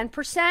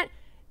 10%,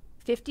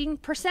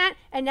 15%,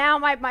 and now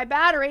my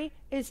battery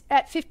is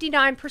at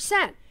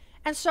 59%.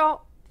 And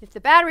so if the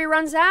battery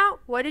runs out,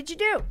 what did you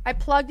do? I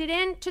plugged it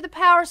in to the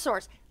power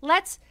source.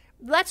 Let's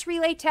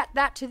relate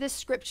that to this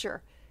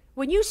scripture.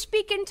 When you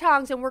speak in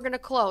tongues, and we're going to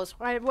close.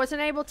 I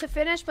wasn't able to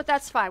finish, but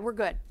that's fine. We're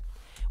good.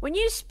 When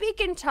you speak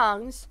in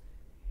tongues,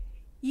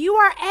 you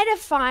are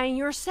edifying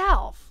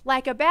yourself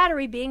like a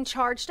battery being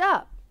charged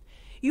up.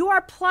 You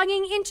are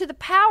plugging into the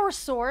power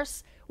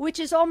source, which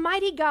is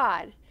Almighty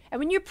God. And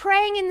when you're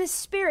praying in the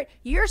Spirit,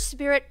 your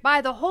spirit, by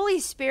the Holy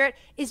Spirit,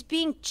 is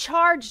being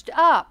charged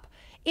up.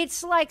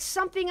 It's like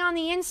something on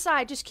the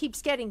inside just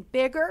keeps getting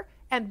bigger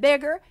and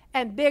bigger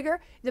and bigger.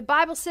 The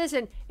Bible says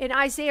in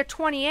Isaiah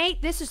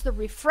 28, this is the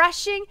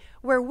refreshing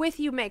wherewith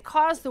you may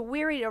cause the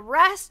weary to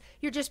rest.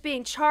 You're just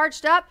being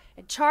charged up,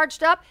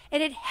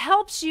 and it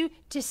helps you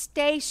to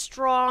stay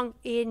strong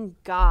in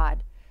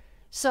God.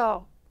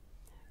 So,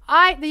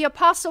 the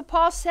Apostle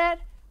Paul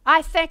said,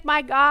 I thank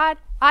my God,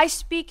 I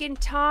speak in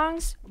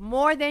tongues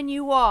more than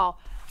you all.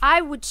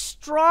 I would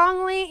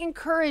strongly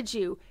encourage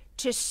you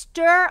to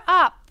stir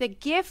up the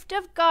gift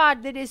of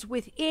God that is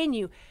within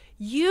you.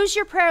 Use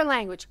your prayer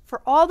language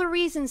for all the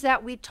reasons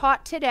that we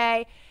taught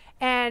today.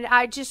 And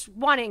I just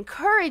want to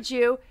encourage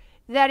you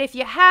that if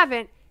you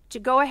haven't, to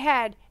go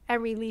ahead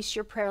and release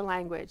your prayer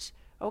language.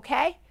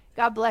 Okay?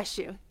 God bless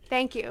you.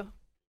 Thank you.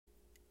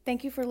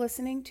 Thank you for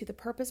listening to the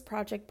Purpose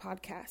Project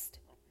podcast.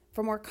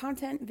 For more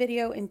content,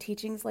 video, and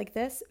teachings like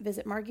this,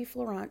 visit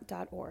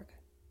margieflorent.org.